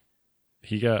neck?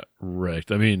 He got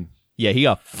wrecked. I mean, Yeah, he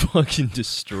got fucking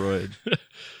destroyed.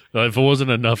 if it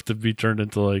wasn't enough to be turned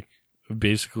into like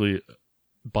basically,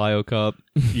 BioCop.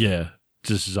 yeah,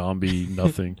 just zombie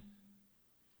nothing.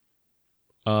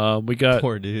 We got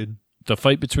Poor dude. the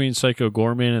fight between Psycho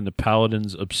Gorman and the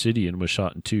Paladins Obsidian was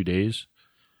shot in 2 days.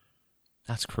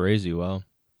 That's crazy, wow.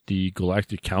 The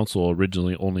Galactic Council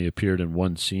originally only appeared in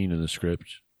one scene in the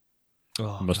script.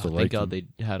 Oh, Must have God, liked thank God him.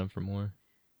 they had him for more.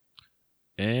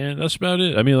 And that's about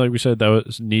it. I mean, like we said, that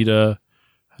was Nita,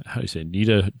 how do you say,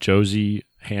 Nita Josie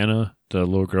Hannah, the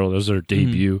little girl. That was her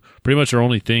debut. Pretty much her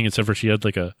only thing, except for she had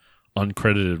like a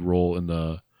uncredited role in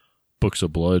the Books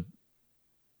of Blood,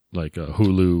 like a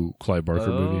Hulu Clive Barker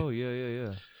movie. Oh,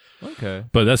 yeah. Okay.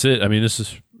 But that's it. I mean, this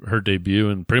is her debut,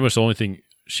 and pretty much the only thing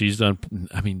she's done.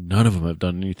 I mean, none of them have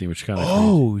done anything, which is kind of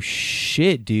Oh,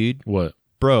 shit, dude. what?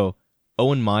 Bro,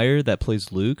 Owen Meyer that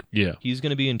plays Luke, Yeah. he's going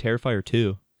to be in Terrifier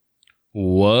 2.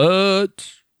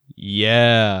 What?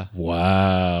 Yeah.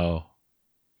 Wow.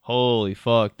 Holy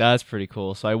fuck, that's pretty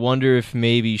cool. So I wonder if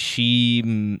maybe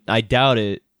I doubt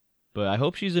it, but I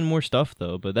hope she's in more stuff,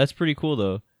 though. But that's pretty cool,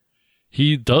 though.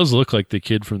 He does look like the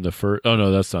kid from the first. Oh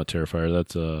no, that's not Terrifier.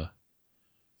 That's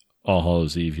All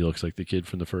Hallows Eve. He looks like the kid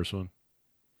from the first one.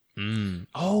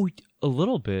 Oh, a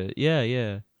little bit.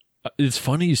 Yeah. It's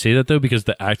funny you say that though, because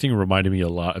the acting reminded me a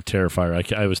lot of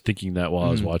Terrifier. I was thinking that while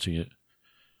I was watching it.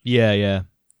 Yeah.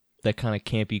 That kind of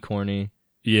campy, corny,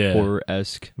 Yeah,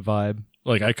 horror-esque vibe.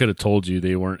 like I could have told you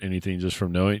they weren't anything just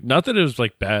from knowing. Not that it was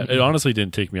like bad. It honestly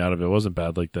didn't take me out of it. It wasn't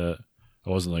bad like that. I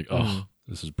wasn't like, oh,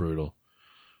 this is brutal.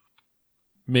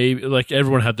 Maybe like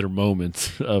everyone had their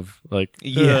moments of like,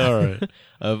 all right.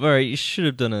 All right, you should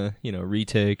have done a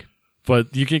retake.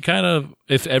 But you can kind of,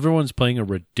 if everyone's playing a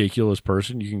ridiculous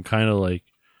person, you can kind of like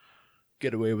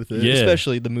Get away with it. Yeah.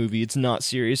 Especially the movie. It's not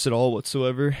serious at all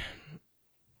whatsoever.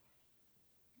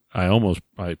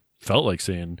 I felt like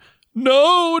saying,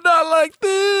 no, not like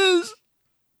this.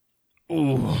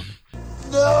 Ooh.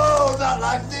 No, not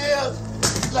like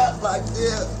this. Not like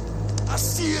this. I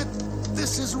see it.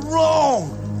 This is wrong.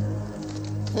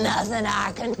 Nothing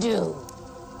I can do.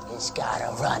 He's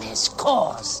gotta run his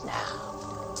course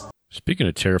now. Speaking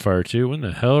of Terrifier 2, when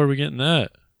the hell are we getting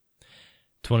that?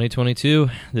 2022,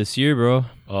 this year, bro.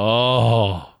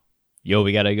 Oh, Yo,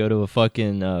 we gotta go to a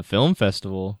fucking film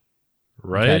festival.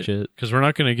 right? Catch it. Because we're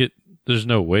not going to get, there's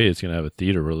no way it's going to have a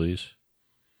theater release.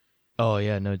 Oh,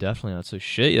 yeah, no, definitely not. So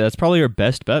shit, yeah, that's probably our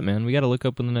best bet, man. We gotta look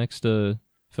up when the next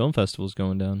film festival's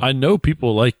going down. I know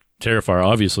people like Terrifier,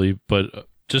 obviously, but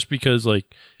just because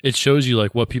like it shows you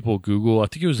like what people Google. I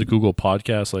think it was the Google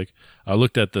podcast. Like I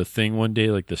looked at the thing one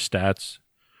day, like the stats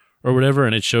or whatever,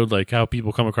 and it showed like how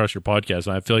people come across your podcast.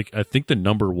 And I think the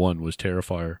number one was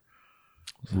Terrifier.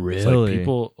 It's like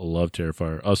people love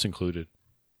Terrifier, us included.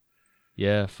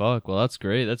 Yeah, fuck. Well, that's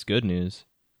great. That's good news.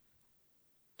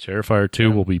 Terrifier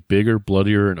 2 will be bigger,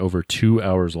 bloodier, and over 2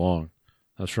 hours long.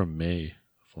 That's from May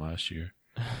of last year.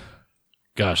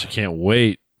 Gosh, I can't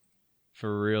wait.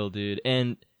 For real, dude.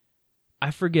 And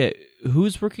I forget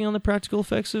who's working on the practical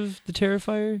effects of the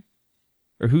Terrifier,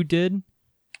 or who did.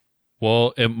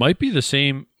 Well, it might be the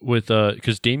same with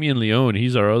because Damien Leone,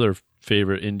 he's our other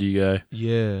favorite indie guy.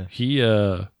 Yeah. He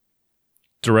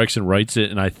directs and writes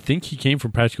it, and I think he came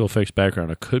from practical effects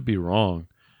background. I could be wrong,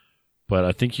 but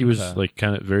I think he was like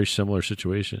kind of very similar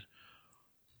situation.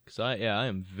 Because I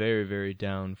am very, very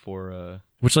down for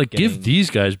Which like getting- give these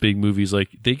guys big movies, like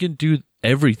they can do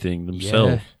everything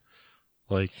themselves.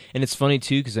 Like, and it's funny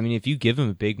too, because I mean, if you give them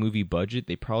a big movie budget,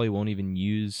 they probably won't even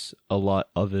use a lot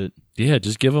of it. yeah,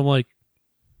 just give them like,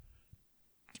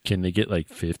 can they get like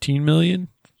 15 million?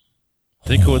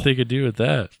 Think of what they could do with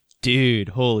that. Dude,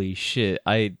 holy shit!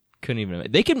 I couldn't even.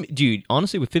 They can, dude.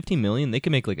 Honestly, with 15 million, they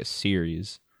can make like a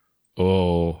series.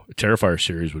 Oh, a Terrifier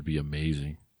series would be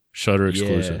amazing. Shudder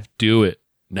exclusive. Yeah. Do it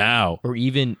now. Or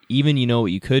even you know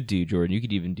what you could do, Jordan? You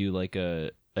could even do like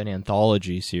an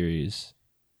anthology series.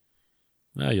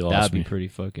 Nah, you lost That'd me. be pretty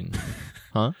fucking,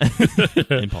 huh?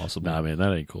 Impossible. Nah, man,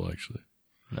 that ain't cool. Actually,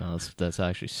 No, that's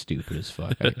actually stupid as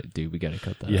fuck. Dude, we gotta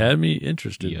cut that. you out. had me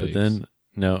interested, but Yikes. then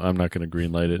no, I'm not going to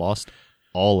greenlight it. Lost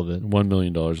all of it. $1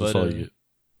 million. That's But, all you get.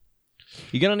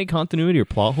 You got any continuity or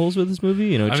plot holes with this movie?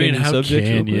 You know, I mean, changing how subjects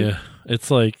can real you? quick? It's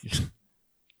like,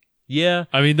 Yeah,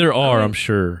 I mean, there are, I mean- I'm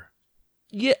sure.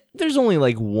 yeah. There's only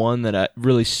like one that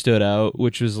really stood out,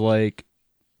 which was like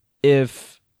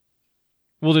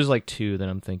well, there's like two that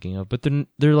I'm thinking of, but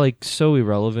they're like so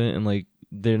irrelevant and like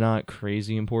they're not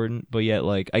crazy important, but yet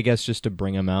like I guess just to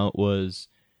bring them out was,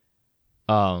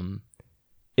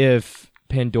 if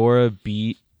Pandora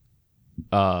beat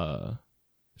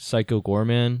Psycho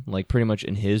Gorman like pretty much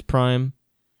in his prime,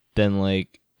 then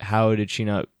like how did she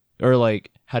not, or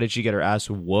like how did she get her ass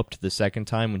whooped the second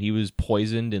time when he was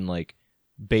poisoned and like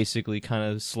basically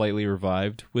kind of slightly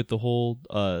revived with the whole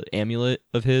amulet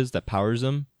of his that powers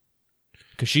him?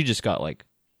 Because she just got like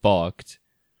fucked.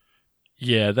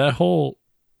 Yeah, that whole,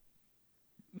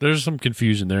 there's some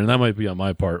confusion there, and that might be on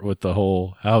my part with the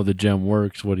whole how the gem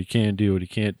works, what he can do, what he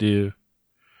can't do.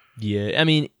 Yeah, I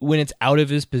mean, when it's out of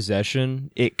his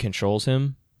possession, it controls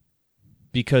him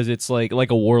because it's like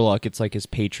a warlock. It's like his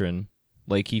patron,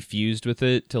 Like, he fused with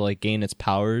it to, like, gain its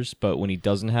powers, but when he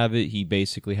doesn't have it, he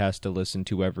basically has to listen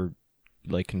to whoever,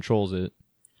 like, controls it.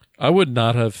 I would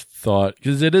not have thought,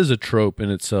 because it is a trope in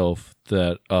itself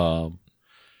that,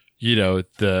 you know,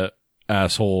 the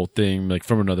asshole thing, like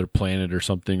from another planet or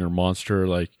something, or monster,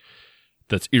 like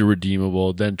that's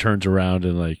irredeemable, then turns around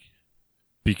and like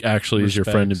actually is your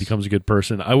friend and becomes a good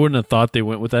person. I wouldn't have thought they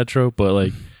went with that trope, but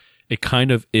like it kind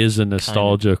of is a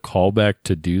nostalgia callback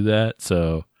to do that.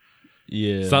 So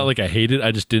yeah, it's not like I hate it.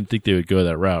 I just didn't think they would go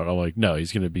that route. I'm like, no,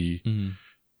 he's going to be,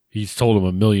 he's told him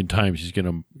a million times he's going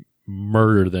to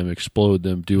murder them, explode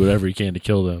them, do whatever he can to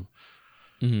kill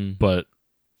them. But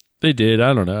they did.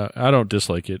 I don't know. I don't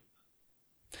dislike it.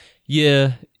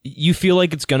 Yeah, you feel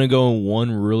like it's gonna go in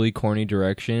one really corny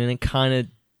direction, and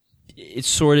it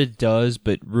sort of does,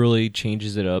 but really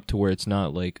changes it up to where it's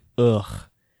not like ugh.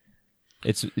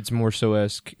 It's more so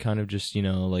esque, kind of just, you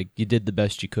know, like you did the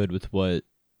best you could with what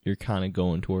you're kind of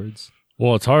going towards.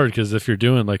 Well, it's hard because if you're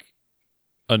doing like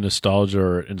a nostalgia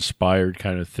or inspired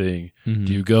kind of thing,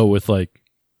 do you go with like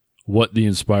what the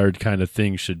inspired kind of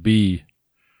thing should be?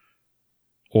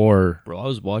 Or, bro, I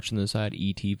was watching this. I had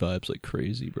ET vibes like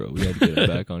crazy, bro. We had to get it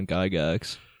back on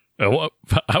Gygax. I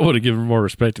would have given him more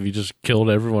respect if he just killed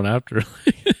everyone after.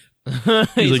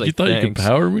 He's like, you thought you could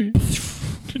power me?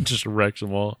 Just wrecks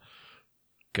them all.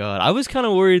 God, I was kind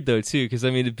of worried though too, because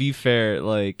I mean, to be fair,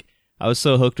 like I was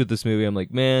so hooked with this movie. I'm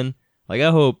like, man, like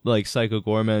I hope like Psycho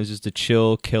Goreman is just a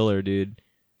chill killer, dude.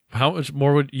 How much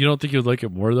more would you don't think you'd like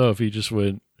it more though if he just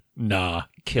went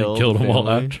killed them all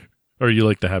after, or you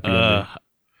like the happy ending?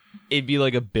 It'd be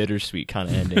like a bittersweet kind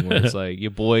of ending where it's like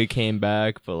your boy came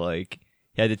back, but like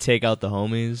he had to take out the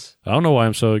homies. I don't know why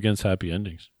I'm so against happy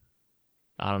endings.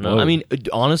 I don't know. I mean,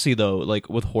 honestly though, like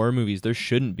with horror movies, there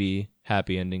shouldn't be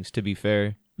happy endings, to be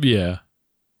fair. Yeah.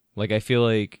 Like I feel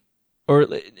like, or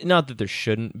not that there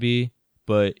shouldn't be,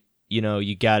 but you know,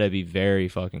 you gotta be very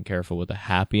fucking careful with a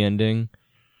happy ending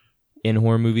in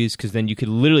horror movies, because then you could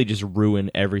literally just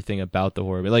ruin everything about the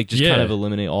horror, like just kind of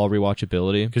eliminate all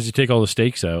rewatchability. Because you take all the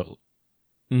stakes out.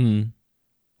 You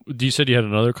said you had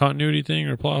another continuity thing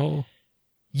or plot hole?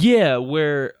 Yeah,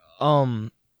 where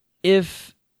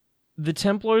if the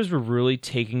Templars were really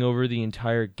taking over the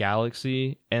entire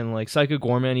galaxy, and like Psycho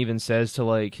Goreman even says to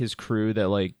like his crew that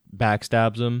like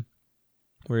backstabs him,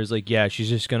 whereas like, yeah, she's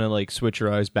just gonna like switch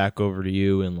her eyes back over to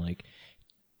you and like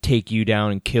take you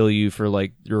down and kill you for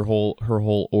like her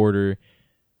whole order.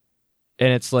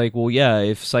 And it's like, well, yeah,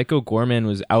 if Psycho Goreman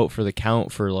was out for the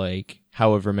count for like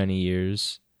however many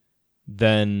years,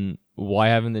 then why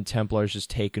haven't the Templars just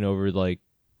taken over like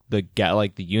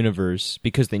the universe?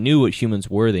 Because they knew what humans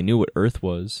were, they knew what Earth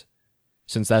was,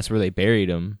 since that's where they buried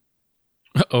them.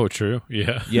 Oh, true.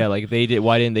 Yeah. Yeah, like they did.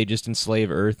 Why didn't they just enslave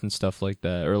Earth and stuff like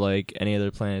that, or like any other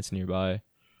planets nearby?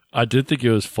 I did think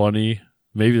it was funny.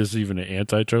 Maybe this is even an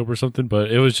anti-trope or something,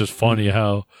 but it was just funny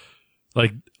how,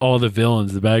 like, all the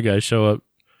villains, the bad guys, show up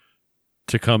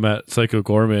to come at Psycho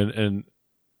Goreman, and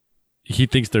he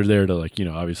thinks they're there to, like, you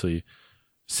know, obviously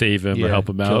save him or help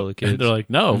him out. And they're like,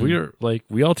 no,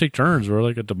 we all take turns. We're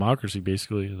like a democracy,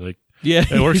 basically. Like, yeah,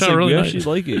 it works out like, really we nice.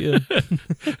 Actually like it,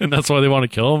 yeah. And that's why they want to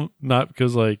kill him, not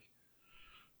because like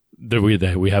we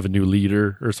have a new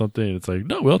leader or something. It's like,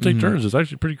 no, we all take turns. It's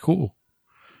actually pretty cool.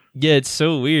 Yeah, it's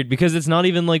so weird because it's not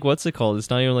even like, what's it called? It's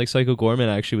not even like Psycho Goreman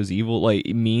actually was evil, like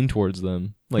mean towards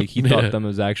them. Like he thought them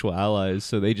as actual allies,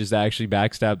 so they just actually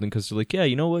backstabbed them because they're like, yeah,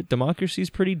 you know what? Democracy's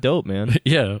pretty dope, man.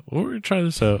 Yeah, we're gonna try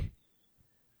this out.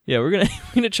 Yeah, we're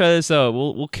gonna try this out.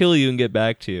 We'll kill you and get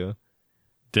back to you.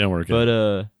 Didn't work out.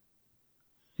 But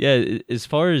yeah, as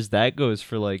far as that goes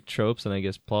for like tropes and I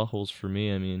guess plot holes for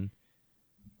me, I mean,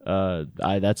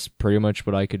 that's pretty much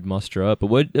what I could muster up. But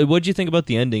what'd you think about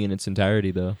the ending in its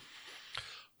entirety, though?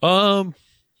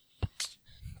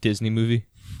 Disney movie.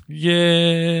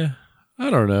 Yeah, I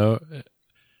don't know.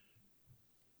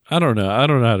 I don't know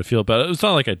how to feel about it. It's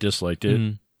not like I disliked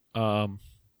it.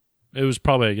 It was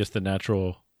probably, I guess, the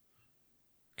natural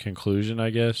conclusion, I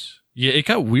guess. Yeah, it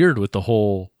got weird with the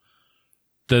whole.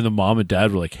 Then the mom and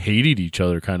dad were like hated each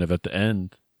other kind of at the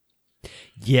end.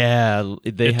 Yeah,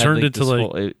 it turned into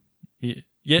like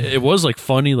yeah, it was like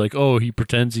funny, like, oh, he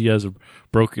pretends he has a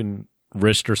broken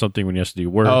wrist or something when he has to do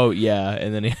work. Oh yeah,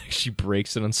 and then he actually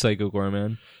breaks it on Psycho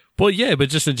Goreman. Well, yeah, but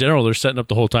just in general, they're setting up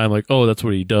the whole time like, oh, that's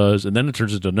what he does, and then it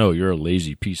turns into, no, you're a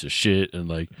lazy piece of shit, and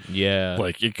like, yeah,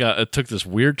 like it took this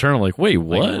weird turn. I'm like, wait,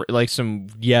 what? Like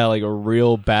a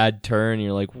real bad turn.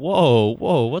 You're like, whoa,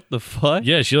 what the fuck?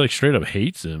 Yeah, she like straight up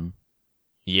hates him.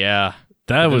 Yeah,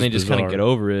 that was. They just kind of get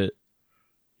over it.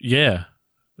 Yeah,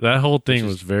 that whole thing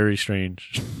was very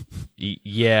strange.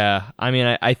 Yeah, I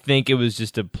mean, I think it was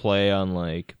just a play on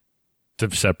like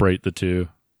to separate the two.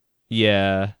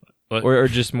 Yeah. What? Or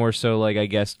just more so, like, I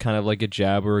guess, kind of like a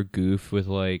jab or a goof with,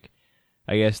 like,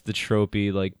 I guess the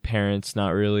tropey, like, parents not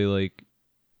really, like,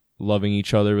 loving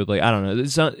each other with, like, I don't know.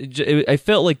 It's not, I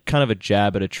felt like kind of a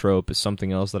jab at a trope is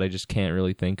something else that I just can't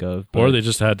really think of. But Or they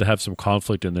just had to have some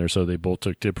conflict in there, so they both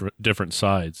took different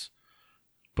sides.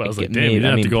 But I was like, damn, you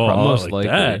didn't have to go all out like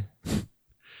that.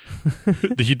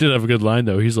 He did have a good line,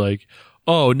 though. He's like,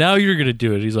 oh, now you're going to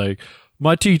do it. He's like,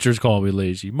 my teachers call me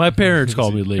lazy. My parents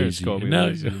call me lazy. Call me now,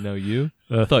 lazy. No, you?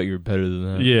 I thought you were better than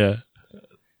that. Yeah.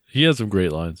 He had some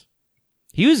great lines.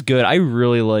 He was good. I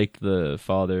really liked the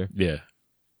father. Yeah.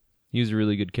 He was a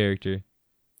really good character.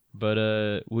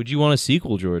 But would you want a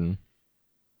sequel, Jordan?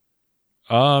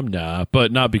 Nah,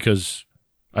 but not because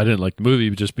I didn't like the movie,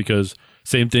 but just because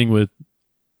same thing with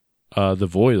The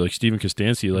Void, like Stephen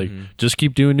Costanzi, like just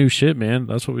keep doing new shit, man.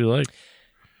 That's what we like.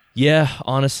 Yeah,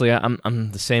 honestly,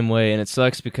 I'm the same way, and it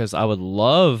sucks because I would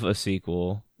love a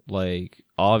sequel, like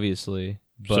obviously.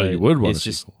 But So you would want a it's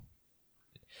just, sequel.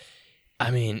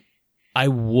 I mean, I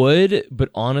would, but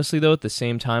honestly though, at the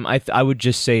same time, I would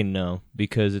just say no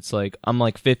because it's like I'm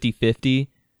like 50-50,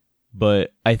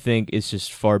 but I think it's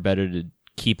just far better to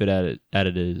keep it at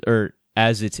it is or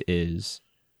as it is.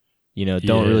 You know,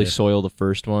 don't really soil the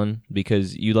first one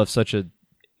because you left such a,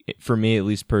 for me at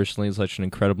least personally, such an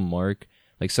incredible mark.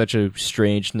 Like such a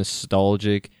strange,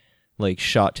 nostalgic, like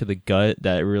shot to the gut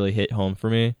that really hit home for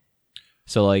me.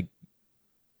 So like,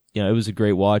 you know, it was a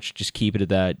great watch. Just keep it at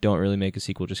that. Don't really make a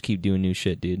sequel. Just keep doing new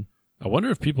shit, dude. I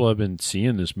wonder if people have been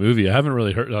seeing this movie. I haven't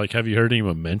really heard. Like, have you heard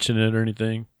anyone mention it or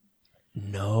anything?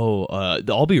 No,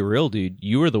 I'll be real, dude.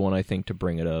 You were the one I think to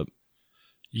bring it up.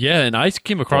 Yeah, and I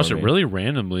came across For it me. really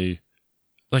randomly.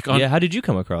 Like on How did you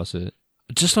come across it?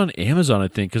 just on Amazon, I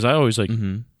think, because I always like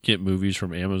get movies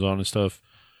from Amazon and stuff.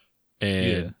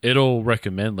 And it'll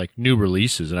recommend like new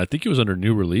releases, and I think it was under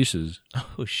new releases.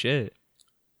 Oh shit!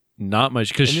 Not much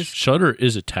because Shudder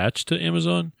is attached to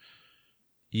Amazon,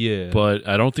 Yeah, but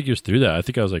I don't think it was through that. I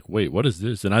think I was like, "Wait, what is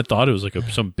this?" And I thought it was like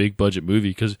some big budget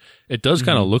movie because it does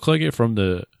kind of look like it from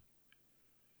the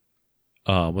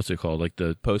what's it called? Like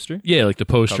the poster. Yeah, like the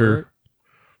poster Cover?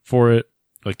 for it,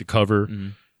 like the cover.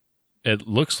 It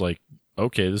looks like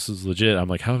okay, this is legit. I'm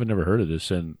like, how have I never heard of this?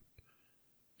 And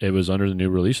it was under the new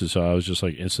releases, so I was just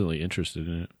like instantly interested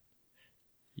in it.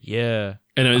 Yeah,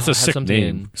 And it's a sick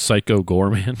name, Psycho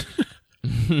Gorman.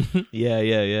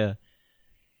 yeah.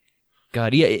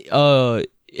 God, yeah. And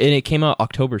it came out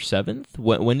October 7th.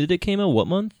 When did it came out? What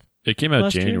month? It came out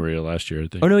Last year? January of last year, I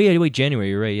think. Oh no, yeah, wait, January.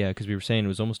 You're right. Yeah, because we were saying it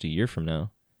was almost a year from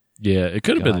now. Yeah, it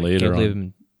could have God, been I later can't believe I've on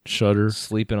been Shudder.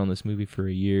 sleeping on this movie for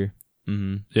a year.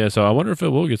 Yeah, so I wonder if it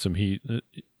will get some heat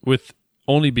with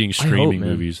only being streaming man.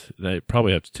 movies. They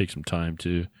probably have to take some time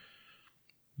too.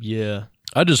 Yeah.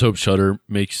 I just hope Shudder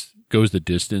goes the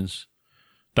distance.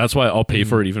 That's why I'll pay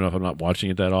for it, even if I'm not watching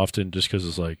it that often. Just because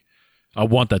it's like I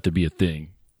want that to be a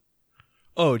thing.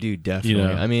 Oh, dude, definitely. You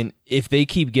know? I mean, if they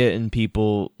keep getting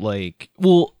people like,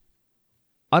 well,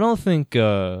 I don't think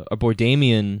our boy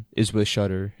Damien is with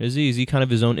Shudder, is he? Is he kind of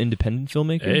his own independent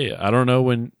filmmaker? Hey, I don't know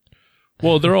when.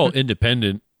 Well, they're all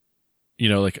independent. You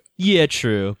know, like Yeah,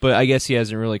 true. But I guess he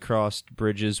hasn't really crossed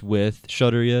bridges with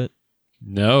Shudder yet.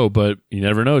 no, but you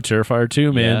never know. Terrifier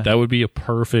 2, man, Yeah. that would be a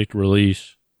perfect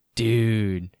release.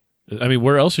 Dude, I mean,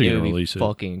 where else are you it going would to be release it?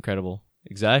 fucking incredible.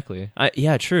 Exactly.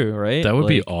 Yeah, true, right? That would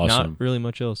be Like, awesome. Not really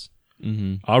much else.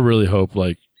 I really hope,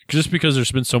 like, just because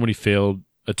there's been so many failed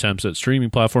attempts at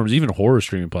streaming platforms, even horror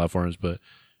streaming platforms, but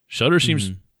Shudder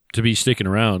seems to be sticking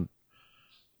around.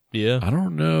 Yeah. I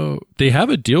don't know. They have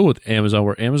a deal with Amazon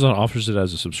where Amazon offers it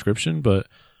as a subscription, but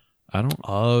I don't.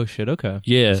 Oh, shit, okay.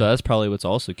 Yeah. So that's probably what's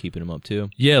also keeping him up, too.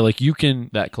 Yeah, like you can.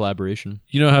 That collaboration.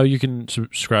 You know how you can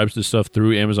subscribe to stuff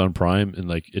through Amazon Prime and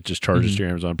like it just charges to your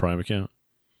Amazon Prime account?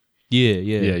 Yeah.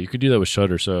 Yeah, you could do that with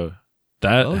Shudder, so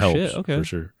that Oh, helps shit, okay. for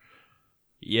sure.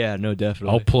 Yeah, no,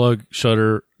 definitely. I'll plug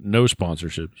Shudder, no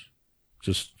sponsorships,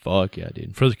 just Fuck yeah,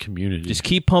 dude. for the community. Just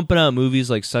keep pumping out movies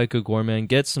like Psycho Gorman.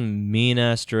 Get some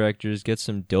mean-ass directors. Get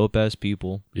some dope-ass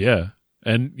people. Yeah,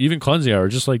 and even Cleansing Hour,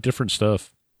 just like different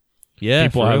stuff Yeah,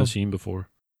 people for I real. haven't seen before.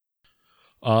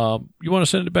 You want to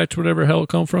send it back to whatever hell it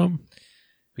come from?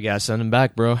 We gotta send him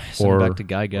back, bro. Send him back to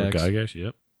Guy Or Gags. Gygax,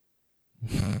 yep.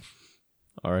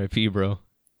 R.I.P., bro.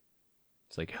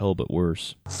 It's like hell, but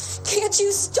worse. Can't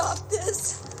you stop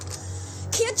this?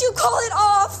 Can't you call it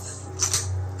off?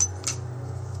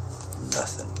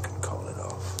 Nothing can call it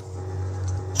off.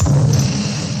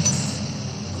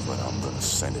 But I'm gonna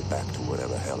send it back to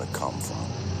whatever hell it come from.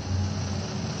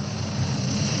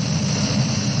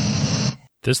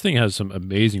 This thing has some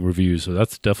amazing reviews, so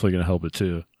that's definitely going to help it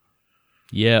too.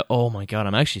 Yeah. Oh my god,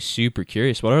 I'm actually super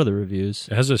curious. What are the reviews?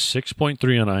 It has a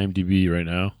 6.3 on IMDb right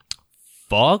now.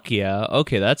 Fuck yeah.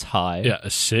 Okay, that's high. Yeah, a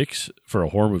 6 for a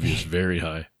horror movie is very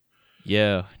high.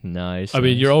 Yeah, nice. I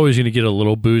mean, nice. you're always going to get a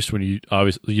little boost when you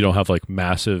obviously you don't have like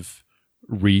massive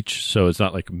reach, so it's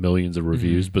not like millions of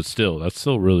reviews, but still, that's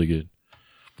still really good.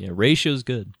 Yeah, ratio's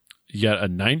good. You got a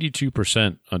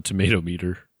 92% on Tomato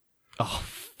Meter. Oh,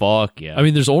 fuck yeah. I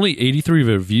mean, there's only 83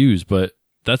 reviews, but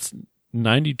that's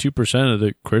 92% of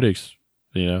the critics,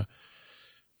 you know.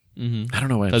 I don't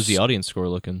know why. How's the audience score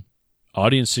looking?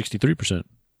 Audience 63%.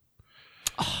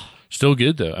 Still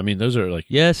good though. I mean, those are like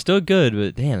Yeah, still good,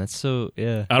 but damn, that's so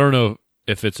yeah. I don't know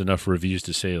if it's enough reviews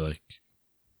to say like,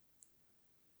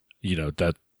 you know,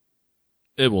 that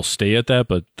it will stay at that,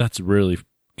 but that's really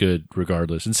good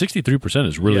regardless. And 63%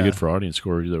 is really good for audience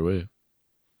score either way.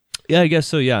 Yeah, I guess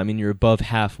so. Yeah, I mean you're above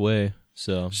halfway,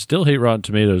 so Still hate Rotten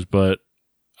Tomatoes, but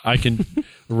I can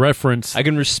reference. I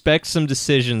can respect some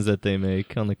decisions that they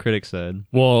make on the critic side.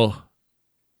 Well,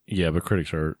 yeah, but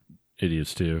critics are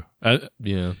idiots too.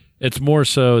 Yeah. It's more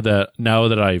so that now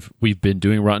that we've been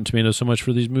doing Rotten Tomatoes so much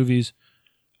for these movies,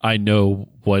 I know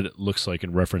what it looks like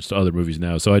in reference to other movies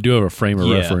now. So I do have a frame of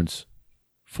reference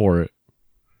for it,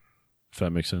 if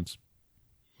that makes sense.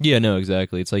 Yeah, no,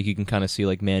 exactly. It's like you can kind of see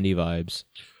like Mandy vibes.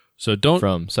 So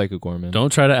from Psycho Gorman.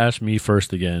 Don't try to ask me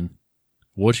first again.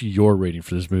 What's your rating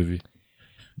for this movie?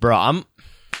 Bro, I'm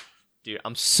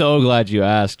so glad you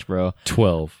asked, bro.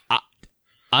 12.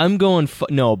 I'm going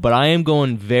but I am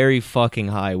going very fucking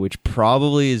high, which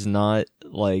probably is not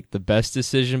like the best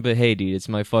decision, but hey dude, it's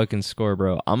my fucking score,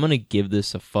 bro. I'm going to give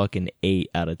this a fucking 8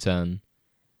 out of 10.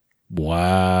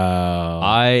 Wow.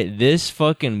 This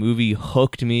fucking movie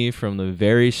hooked me from the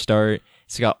very start.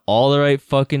 It's got all the right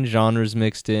fucking genres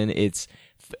mixed in. It's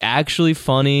actually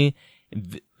funny.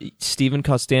 Steven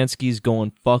Kostanski's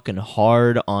going fucking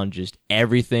hard on just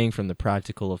everything from the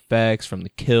practical effects, from the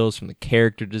kills, from the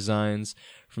character designs,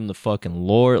 from the fucking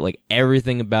lore, like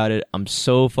everything about it. I'm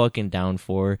so fucking down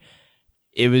for.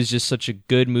 It was just such a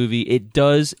good movie. It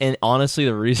does, and honestly,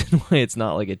 the reason why it's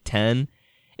not like a 10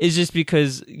 is just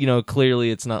because, you know, clearly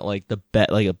it's not like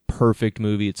like a perfect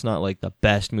movie. It's not like the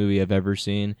best movie I've ever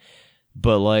seen.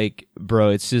 But like, bro,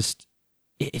 it's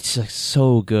like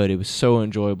so good. It was so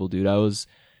enjoyable, dude.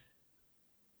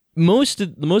 Most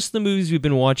of the movies we've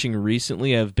been watching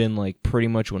recently have been like pretty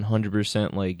much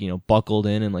 100% like, you know, buckled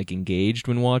in and like engaged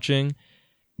when watching.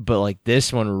 But like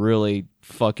this one really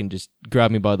fucking just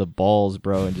grabbed me by the balls,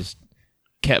 bro, and just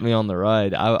kept me on the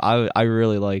ride. I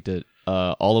really liked it.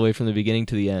 All the way from the beginning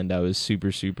to the end, I was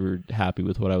super, super happy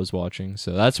with what I was watching.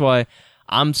 So that's why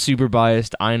I'm super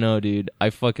biased. I know, dude. I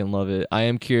fucking love it. I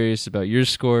am curious about your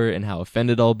score and how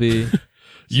offended I'll be.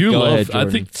 I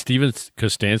think Steven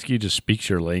Kostanski just speaks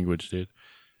your language, dude.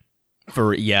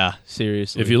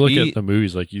 Seriously. If you look at the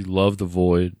movies, like you love The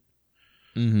Void,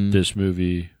 this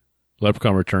movie,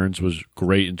 Leprechaun Returns was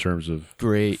great in terms of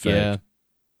effect. Yeah.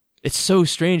 It's so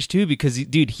strange too because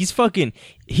he's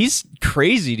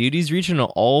crazy, dude. He's reaching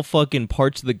all fucking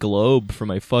parts of the globe for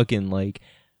my fucking like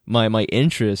my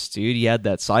interests, dude. He had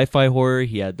that sci-fi horror,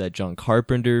 he had that John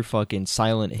Carpenter fucking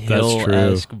Silent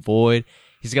Hill-esque Void.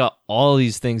 He's got all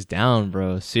these things down,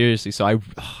 bro. Seriously. So I'm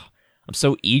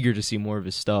so eager to see more of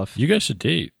his stuff. You guys should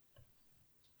date.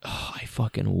 Oh, I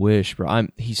fucking wish, bro.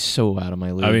 He's so out of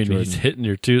my league. I mean, Jordan. he's hitting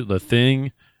your The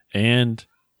Thing and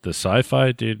the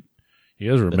sci-fi, dude. You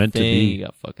guys were meant to be. You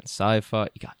got fucking sci-fi.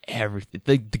 You got everything.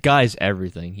 The guy's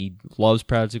everything. He loves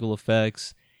practical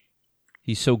effects.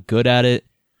 He's so good at it.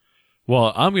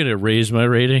 Well, I'm gonna raise my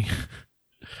rating.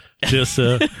 just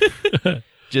to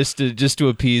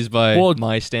appease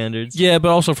my standards. Yeah, but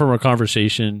also from our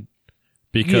conversation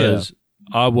because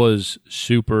I was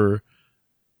super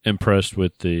impressed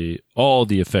with all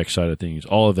the effects side of things,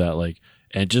 all of that, like,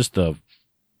 and just I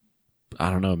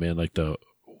don't know, man, like the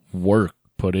work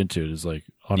put into it is like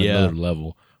on another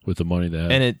level with the money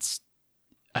that. And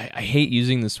I hate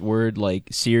using this word like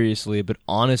seriously, but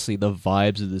honestly, the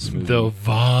vibes of this movie. The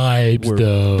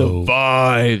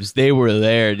vibes, they were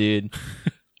there, dude.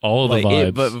 All the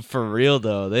vibes. But for real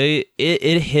though,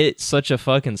 it hit such a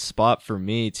fucking spot for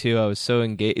me too. I was so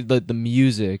engaged. The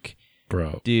music,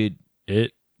 bro, dude,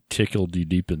 it tickled you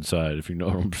deep inside. If you know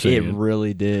what I'm saying, it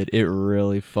really did. It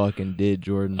really fucking did,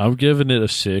 Jordan. I'm giving it a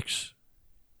 6.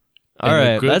 All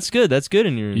right, that's good. That's good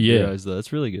in your eyes, though.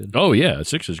 That's really good. Oh yeah,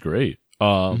 6 is great.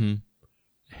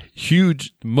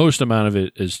 Huge. Most amount of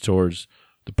it is towards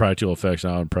the practical effects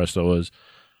and how impressed I was.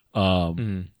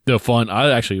 The fun.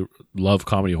 I actually love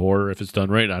comedy horror if it's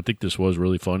done right. And I think this was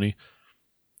really funny.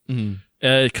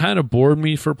 It kind of bored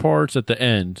me for parts at the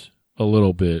end a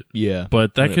little bit. Yeah,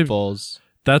 but that could falls.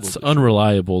 that's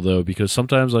unreliable though, because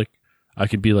sometimes like I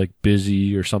could be like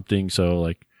busy or something, so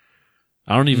like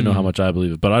I don't even know how much I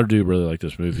believe it, but I do really like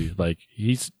this movie. Like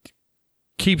he's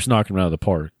keeps knocking him out of the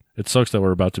park. It sucks that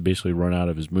we're about to basically run out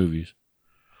of his movies.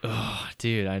 Oh,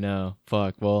 dude, I know.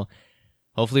 Fuck. Well,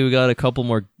 hopefully we got a couple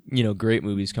more, great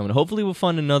movies coming. Hopefully we'll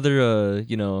find another,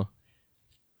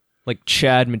 like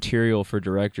Chad material for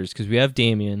directors, because we have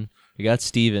Damien, we got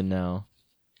Steven now,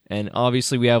 and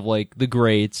obviously we have like the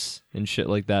greats and shit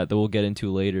like that we'll get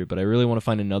into later, but I really want to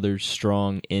find another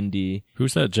strong indie.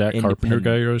 Who's that Jack Carpenter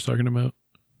guy you're always talking about?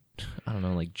 I don't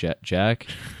know, like Jack Jack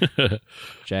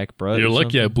Brutt. You're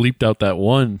lucky I bleeped out that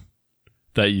one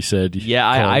that you said. Yeah,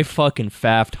 I fucking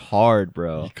faffed hard,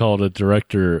 bro. You called a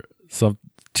director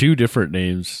two different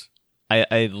names.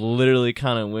 I literally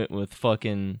kind of went with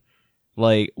fucking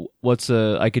like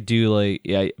I could do like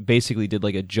I basically did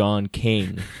like a John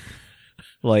King.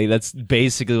 Like that's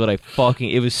basically what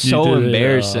it was so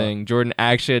embarrassing. Jordan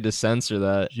actually had to censor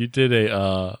that. You did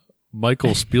a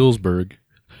Michael Spielberg.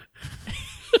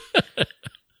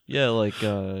 Yeah, like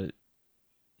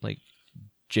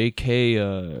J.K.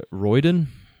 Royden.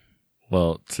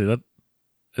 Well, see that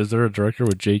is there a director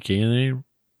with J.K. in the name?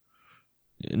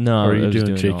 No, or are you I was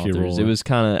doing J.K. authors? Rowling. It was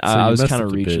kind of So I you was messed kind up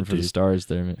of the reaching bit, for the dude. stars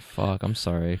there. Man. Fuck, I'm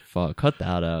sorry. Fuck, cut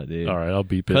that out, dude. All right, I'll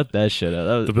beep it. Cut that shit out.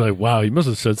 That was, They'll be like, "Wow, you must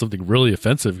have said something really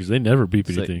offensive," because they never beep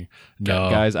It's like, anything. No,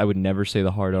 guys, I would never say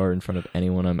the hard R in front of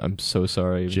anyone. I'm so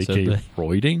sorry. I even said J.K. that.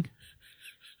 Royding?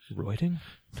 Royding?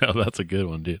 No, that's a good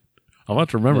one, dude. I'll have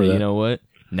to remember No, that. You know what?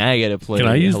 Now I gotta play Can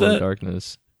I use Hello that?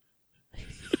 Darkness.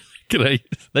 Can I?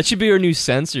 That should be our new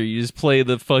censor. You just play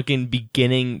the fucking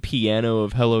beginning piano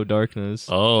of Hello Darkness.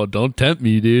 Oh, don't tempt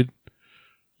me, dude.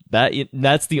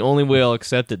 That's the only way I'll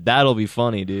accept it. That'll be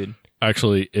funny, dude.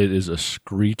 Actually, it is a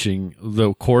screeching.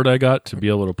 The cord I got to be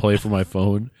able to play from my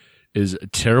phone is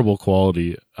terrible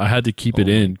quality. I had to keep it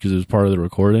in because it was part of the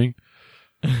recording.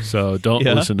 So don't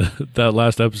listen to that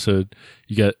last episode.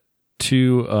 You got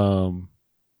two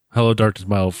Hello Darkness,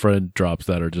 My Old Friend drops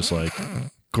that are just like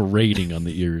grating on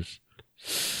the ears.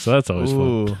 So that's always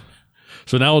fun.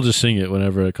 So now we'll just sing it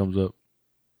whenever it comes up.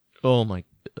 Oh my,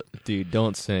 dude!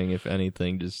 Don't sing. If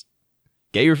anything, just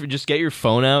get your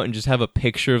phone out and just have a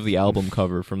picture of the album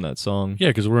cover from that song. Yeah,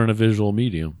 because we're in a visual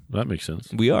medium. That makes sense.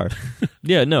 We are.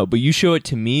 Yeah, no, but you show it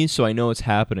to me so I know it's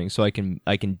happening, so I can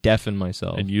deafen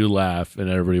myself. And you laugh, and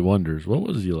everybody wonders, what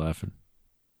was you laughing?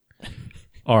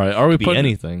 All right, are we Be putting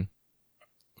anything?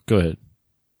 Go ahead.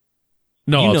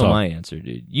 No, you I'll know talk. my answer,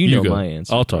 dude. You know go. my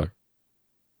answer. I'll talk.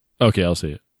 Okay, I'll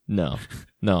say it. No,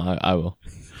 I will.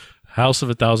 House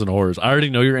of a Thousand Horrors. I already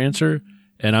know your answer,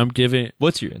 and I'm giving.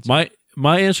 What's your answer?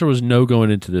 My answer was no going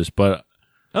into this, but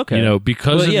okay,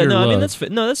 because of your love. I mean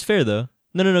that's fair though.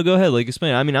 No, go ahead. Like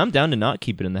explain. I mean, I'm down to not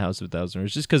keep it in the House of a Thousand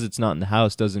Horrors. Just because it's not in the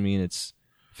house doesn't mean it's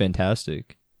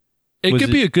fantastic. It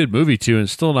could be a good movie too, and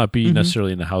still not be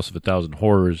necessarily in the House of a Thousand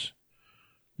Horrors.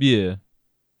 Yeah,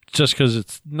 just because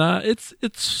it's not. It's.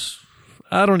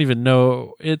 I don't even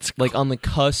know. It's like on the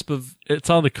cusp of. It's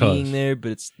on the cusp being there,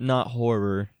 but it's not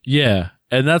horror. Yeah,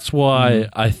 and that's why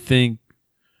I think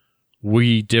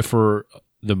we differ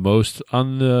the most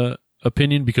on the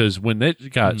opinion, because when they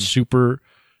got super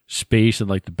space and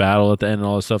like the battle at the end and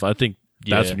all that stuff, I think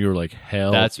that's when you were like,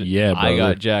 hell, that's when yeah, brother. I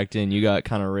got jacked in. You got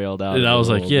kind of railed out. And I was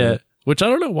like, yeah, which I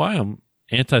don't know why I'm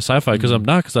anti-sci-fi, because I'm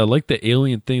not, because I like the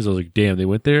alien things. I was like, damn, they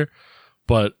went there.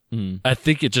 But I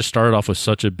think it just started off with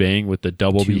such a bang with the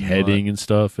double beheading and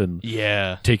stuff, and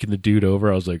taking the dude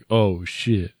over. I was like, oh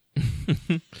shit.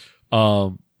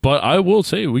 But I will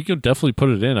say we can definitely put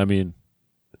it in. I mean,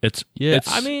 it's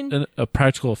a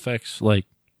practical effects like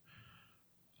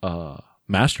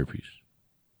masterpiece.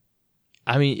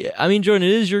 I mean, Jordan,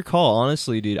 it is your call,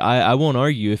 honestly, dude. I won't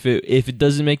argue. If it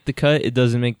doesn't make the cut, it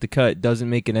doesn't make the cut. It doesn't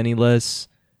make it any less,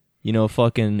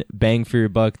 fucking bang for your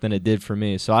buck than it did for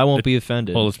me. So I won't be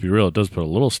offended. Well, let's be real. It does put a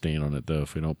little stain on it, though,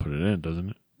 if we don't put it in, doesn't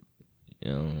it?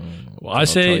 Well, I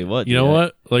say, you know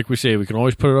what? Like we say, we can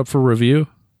always put it up for review.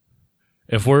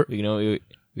 If we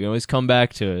can always come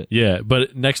back to it. Yeah,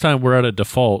 but next time we're at a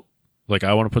default, like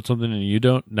I want to put something in and you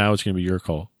don't, now it's going to be your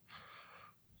call.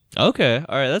 Okay.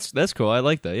 All right. That's cool. I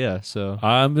like that. Yeah. So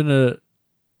I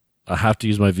have to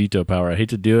use my veto power. I hate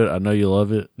to do it. I know you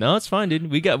love it. No, it's fine,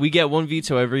 dude. We get one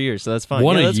veto every year, so that's fine.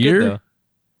 One a that's year? Good, though.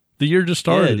 The year just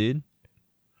started. Yeah, dude.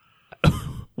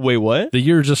 Wait, what? The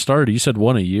year just started. You said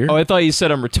one a year? Oh, I thought you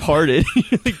said I'm retarded.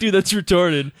 Like, dude, that's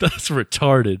retarded. That's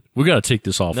retarded. We got to take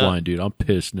this offline, dude. I'm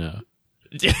pissed now.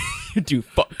 Dude,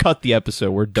 cut the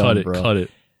episode. We're done, bro.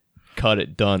 Cut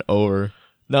it. Done. Over.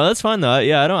 No, that's fine though.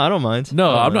 Yeah, I don't mind.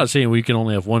 No, I'm not saying we can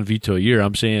only have one veto a year.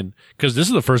 I'm saying because this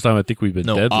is the first time I think we've been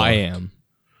deadlocked. I am.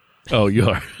 Oh, you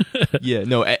are. Yeah,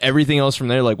 no, everything else from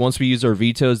there, like once we use our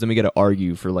vetoes, then we got to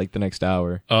argue for like the next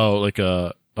hour. Oh, like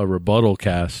a rebuttal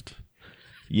cast.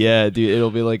 Yeah, dude,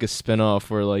 it'll be like a spinoff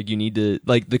where like you need to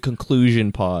like the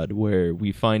conclusion pod where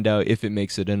we find out if it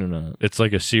makes it in or not. It's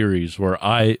like a series where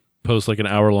I post like an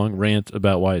hour-long rant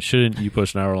about why it shouldn't, you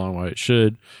post an hour-long why it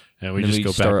should, and we just go back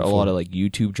and start forth. a lot of like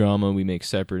YouTube drama. We make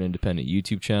separate independent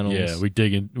YouTube channels. Yeah, we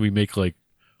dig in. We make like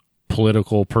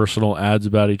political, personal ads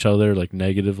about each other, like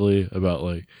negatively about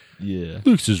like,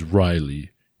 Luke's is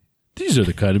Riley. These are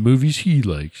the kind of movies he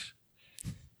likes.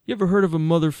 You ever heard of a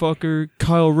motherfucker,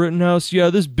 Kyle Rittenhouse? Yeah,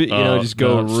 this bit, just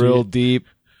go real deep,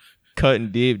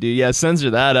 cutting deep, dude. Yeah, censor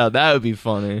that out. That would be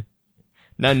funny.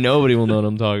 Now nobody will know what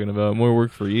I'm talking about. More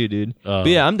work for you, dude. But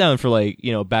yeah, I'm down for like,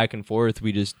 back and forth.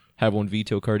 We just have one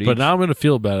veto card each. But now I'm going to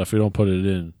feel bad if we don't put it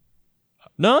in.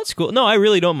 No, it's cool. No, I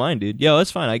really don't mind, dude. Yeah,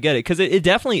 that's fine. I get it. Because it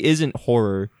definitely isn't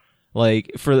horror.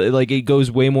 Like, it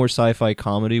goes way more sci-fi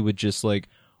comedy with just like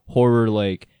horror,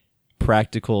 like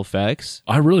practical effects.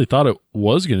 I really thought it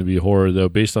was going to be horror, though,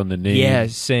 based on the name. Yeah,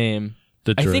 same.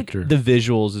 The director. I think the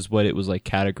visuals is what it was like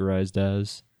categorized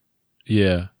as.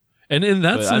 Yeah. And in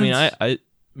that sense, I mean, I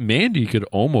Mandy could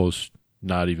almost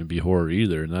not even be horror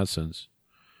either in that sense.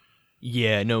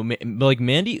 Yeah, no, like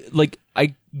Mandy,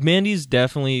 Mandy's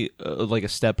definitely like a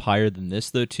step higher than this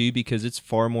though too, because it's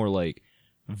far more like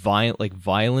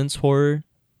violence horror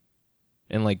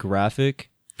and like graphic.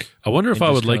 I wonder if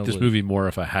I would like this movie more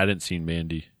if I hadn't seen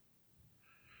Mandy.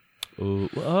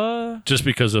 Just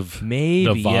because of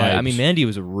maybe the vibes. Yeah. I mean, Mandy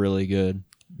was really good.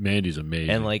 Mandy's amazing,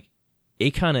 and like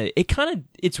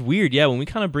it's weird. Yeah, when we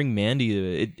kind of bring Mandy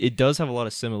to it, it does have a lot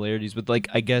of similarities with like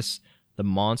I guess the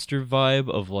monster vibe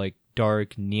of like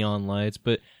dark neon lights,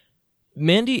 but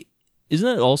Mandy isn't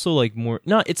it also like more?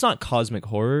 No, it's not cosmic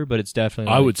horror, but it's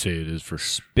definitely. I like would say it is for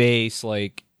space,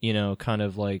 like kind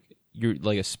of like you're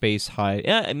like a space high.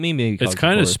 Yeah, maybe it's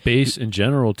kind of space in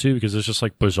general too, because it's just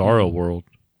like Bizarro World.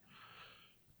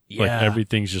 Yeah, like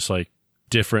everything's just like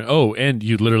different. Oh, and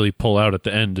you literally pull out at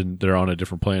the end, and they're on a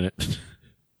different planet.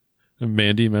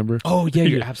 Mandy, remember? Oh yeah,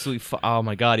 you're absolutely. Oh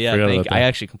my god, yeah. I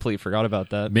actually completely forgot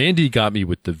about that. Mandy got me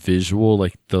with the visual,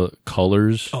 like the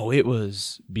colors. Oh, it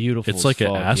was beautiful. It's like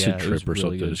an acid trip or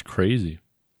something. It's crazy.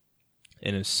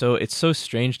 And it's so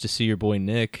strange to see your boy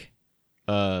Nick,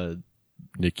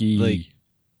 Nicky, dude.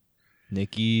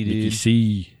 Nicky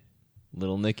C.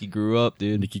 Little Nicky grew up,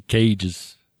 dude. Nicky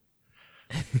Cages.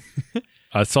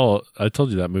 I told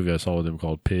you that movie I saw with him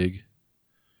called Pig.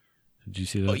 Did you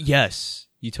see that? Oh, yes.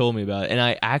 You told me about it. And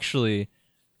I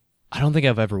don't think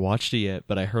I've ever watched it yet,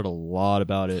 but I heard a lot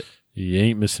about it. You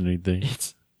ain't missing anything.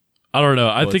 I don't know.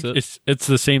 I think it's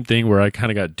the same thing where I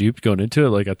kind of got duped going into it.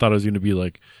 Like I thought it was going to be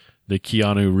like the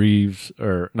Keanu Reeves,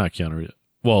 or not Keanu Reeves.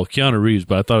 Well, Keanu Reeves,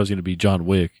 but I thought it was going to be John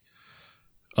Wick.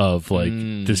 Of like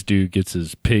this dude gets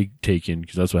his pig taken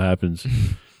because that's what happens,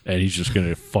 and he's just going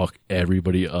to fuck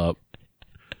everybody up.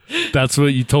 That's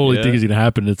what you totally think is going to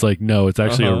happen. It's like, no, it's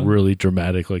actually a really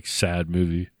dramatic, like, sad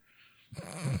movie.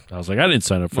 I was like, I didn't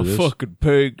sign up for this.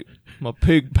 My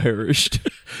pig perished.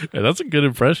 Yeah, that's a good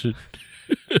impression.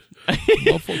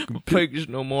 My fucking pig's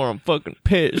no more. I'm fucking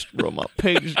pissed, bro. My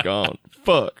pig's gone.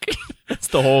 Fuck. That's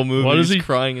the whole movie. Why is he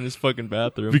crying in his fucking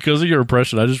bathroom? Because of your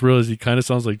impression, I just realized he kind of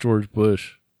sounds like George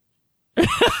Bush.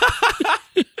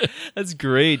 That's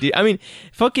great, dude. I mean,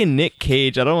 fucking Nick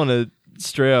Cage, I don't want to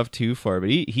stray off too far, but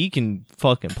he can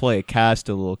fucking play a cast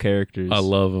of little characters. I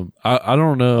love him. I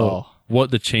don't know what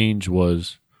the change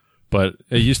was, but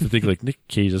I used to think like Nick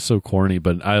Cage is so corny,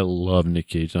 but I love Nick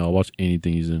Cage and I'll watch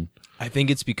anything he's in. I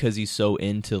think it's because he's so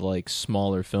into like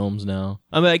smaller films now.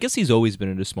 I mean, I guess he's always been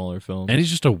into smaller films, and he's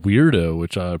just a weirdo,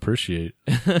 which I appreciate.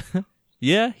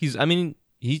 Yeah, he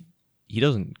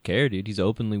doesn't care, dude. He's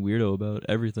openly weirdo about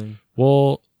everything.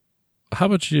 Well, how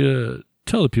about you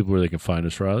tell the people where they can find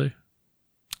us, Riley?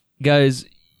 Guys,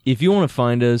 if you want to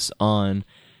find us on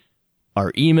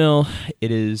our email, it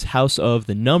is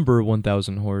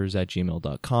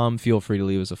houseofthenumber1000horrors@gmail.com. Feel free to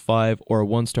leave us a 5 or a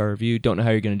 1-star review. Don't know how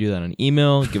you're going to do that on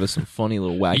email. Give us some funny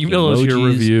little wacky email emojis. us your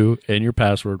review and your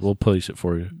password. We'll place it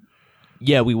for you.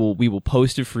 Yeah, we will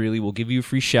post it freely. We'll give you a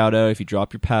free shout out if you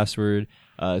drop your password.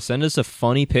 Send us a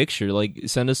funny picture. Like,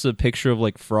 send us a picture of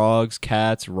like frogs,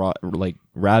 cats, like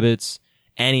rabbits,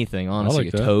 anything. Honestly,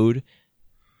 like a toad.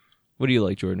 What do you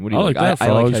like, Jordan? What do I you like that. I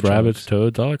Frogs, like rabbits,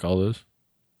 toads. I like all those.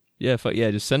 Yeah,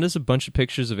 just send us a bunch of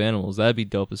pictures of animals. That'd be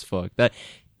dope as fuck.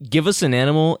 Give us an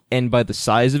animal, and by the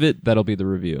size of it, that'll be the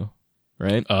review,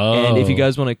 right? Oh. And if you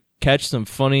guys want to catch some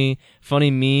funny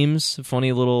memes,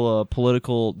 funny little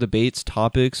political debates,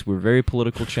 topics. We're a very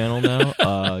political channel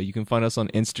now. You can find us on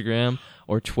Instagram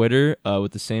or Twitter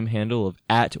with the same handle of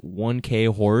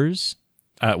 @1khorrors.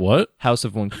 At what? House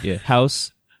of 1K. Yeah,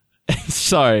 House.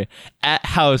 Sorry,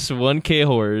 @House 1K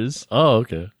Horrors. Oh,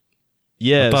 okay.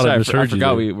 Yeah, I thought I misheard I you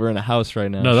forgot there. we're in a house right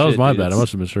now. No, that was my dude, bad. I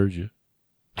must have misheard you.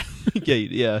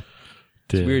 yeah. It's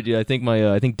Damn. weird, dude. I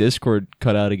think Discord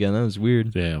cut out again. That was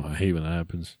weird. Damn, I hate when that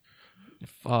happens.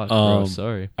 Fuck, bro.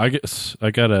 Sorry. I guess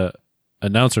I gotta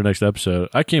announce our next episode.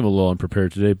 I came a little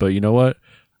unprepared today, but you know what?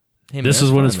 Hey, man, This that's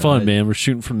is when it's fun, man. man. We're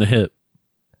shooting from the hip.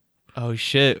 Oh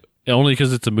shit! Only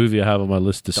because it's a movie I have on my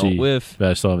list to Don't see whiff. that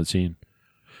I still haven't seen.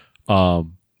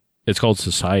 It's called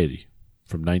Society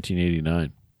from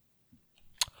 1989.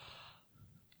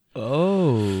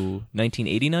 Oh,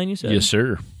 1989. You said? Yes,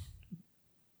 sir.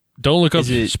 Don't look up Is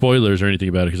it- spoilers or anything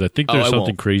about it because I think Oh, there's I something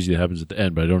won't. crazy that happens at the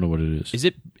end, but I don't know what it is.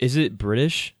 Is it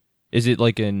British? Is it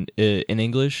like an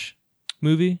English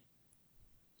movie?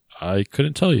 I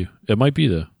couldn't tell you. It might be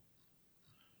though.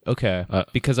 Okay,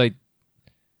 because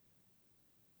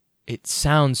it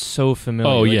sounds so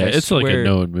familiar. Oh Like, yeah, I it's like a swear-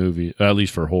 known movie, at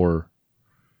least for horror.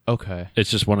 Okay.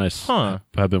 It's just one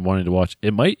have been wanting to watch.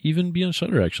 It might even be on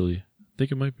Shudder. Actually, I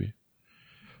think it might be.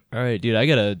 All right, dude.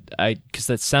 Because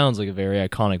that sounds like a very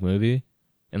iconic movie,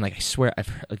 and like I swear I've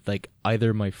heard like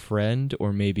either my friend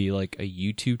or maybe like a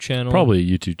YouTube channel. Probably a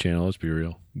YouTube channel. Let's be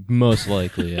real. Most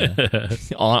likely, yeah.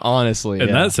 Honestly, In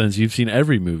yeah. that sense, you've seen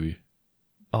every movie.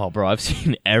 Oh, bro, I've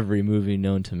seen every movie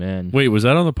known to man. Wait, was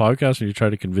that on the podcast when you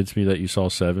tried to convince me that you saw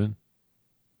Seven?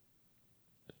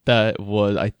 That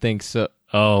was, I think so.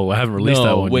 Oh, I haven't released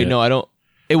that one wait, yet. no, I don't.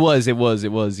 It was,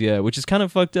 yeah. Which is kind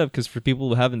of fucked up because for people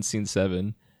who haven't seen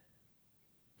Seven,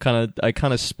 I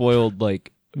kind of spoiled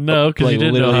like No, because like you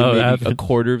didn't know literally how it maybe happened. a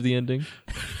quarter of the ending.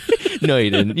 No, you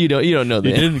didn't. You don't know that.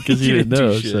 You didn't because you didn't do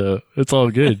know. shit. So it's all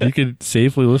good. You can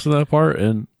safely listen to that part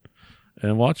and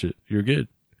watch it. You're good.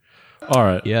 All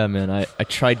right, Yeah, man. I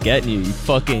tried getting you.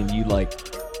 You like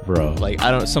bro.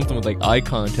 something with like eye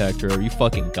contact or you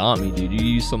fucking got me, dude. You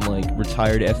used some like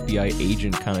retired FBI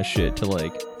agent kind of shit to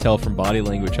like tell from body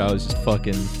language I was just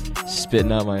fucking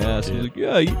spitting out my ass. I was like,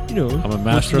 yeah, you know. I'm a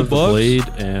master of the blade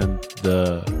and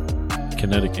the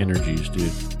kinetic energies,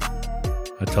 dude.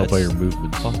 I tell by your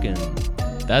movements. Fucking,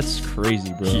 that's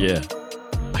crazy, bro. Yeah.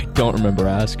 I don't remember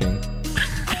asking.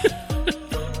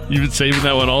 You've been saving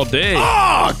that one all day.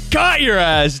 Oh, got your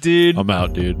ass, dude. I'm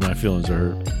out, dude. My feelings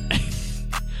are hurt.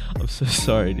 I'm so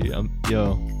sorry, dude.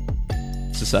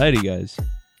 Society, guys.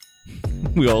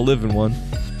 We all live in one.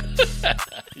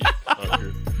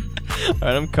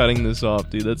 Alright, I'm cutting this off,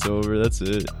 dude. That's over. That's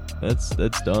it.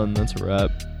 That's done. That's a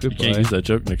wrap. You Goodbye. can't use that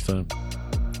joke next time.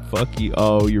 Fuck you.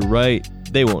 Oh, you're right.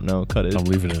 They won't know. Cut it. I'm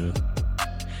leaving it in.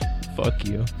 Fuck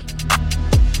you.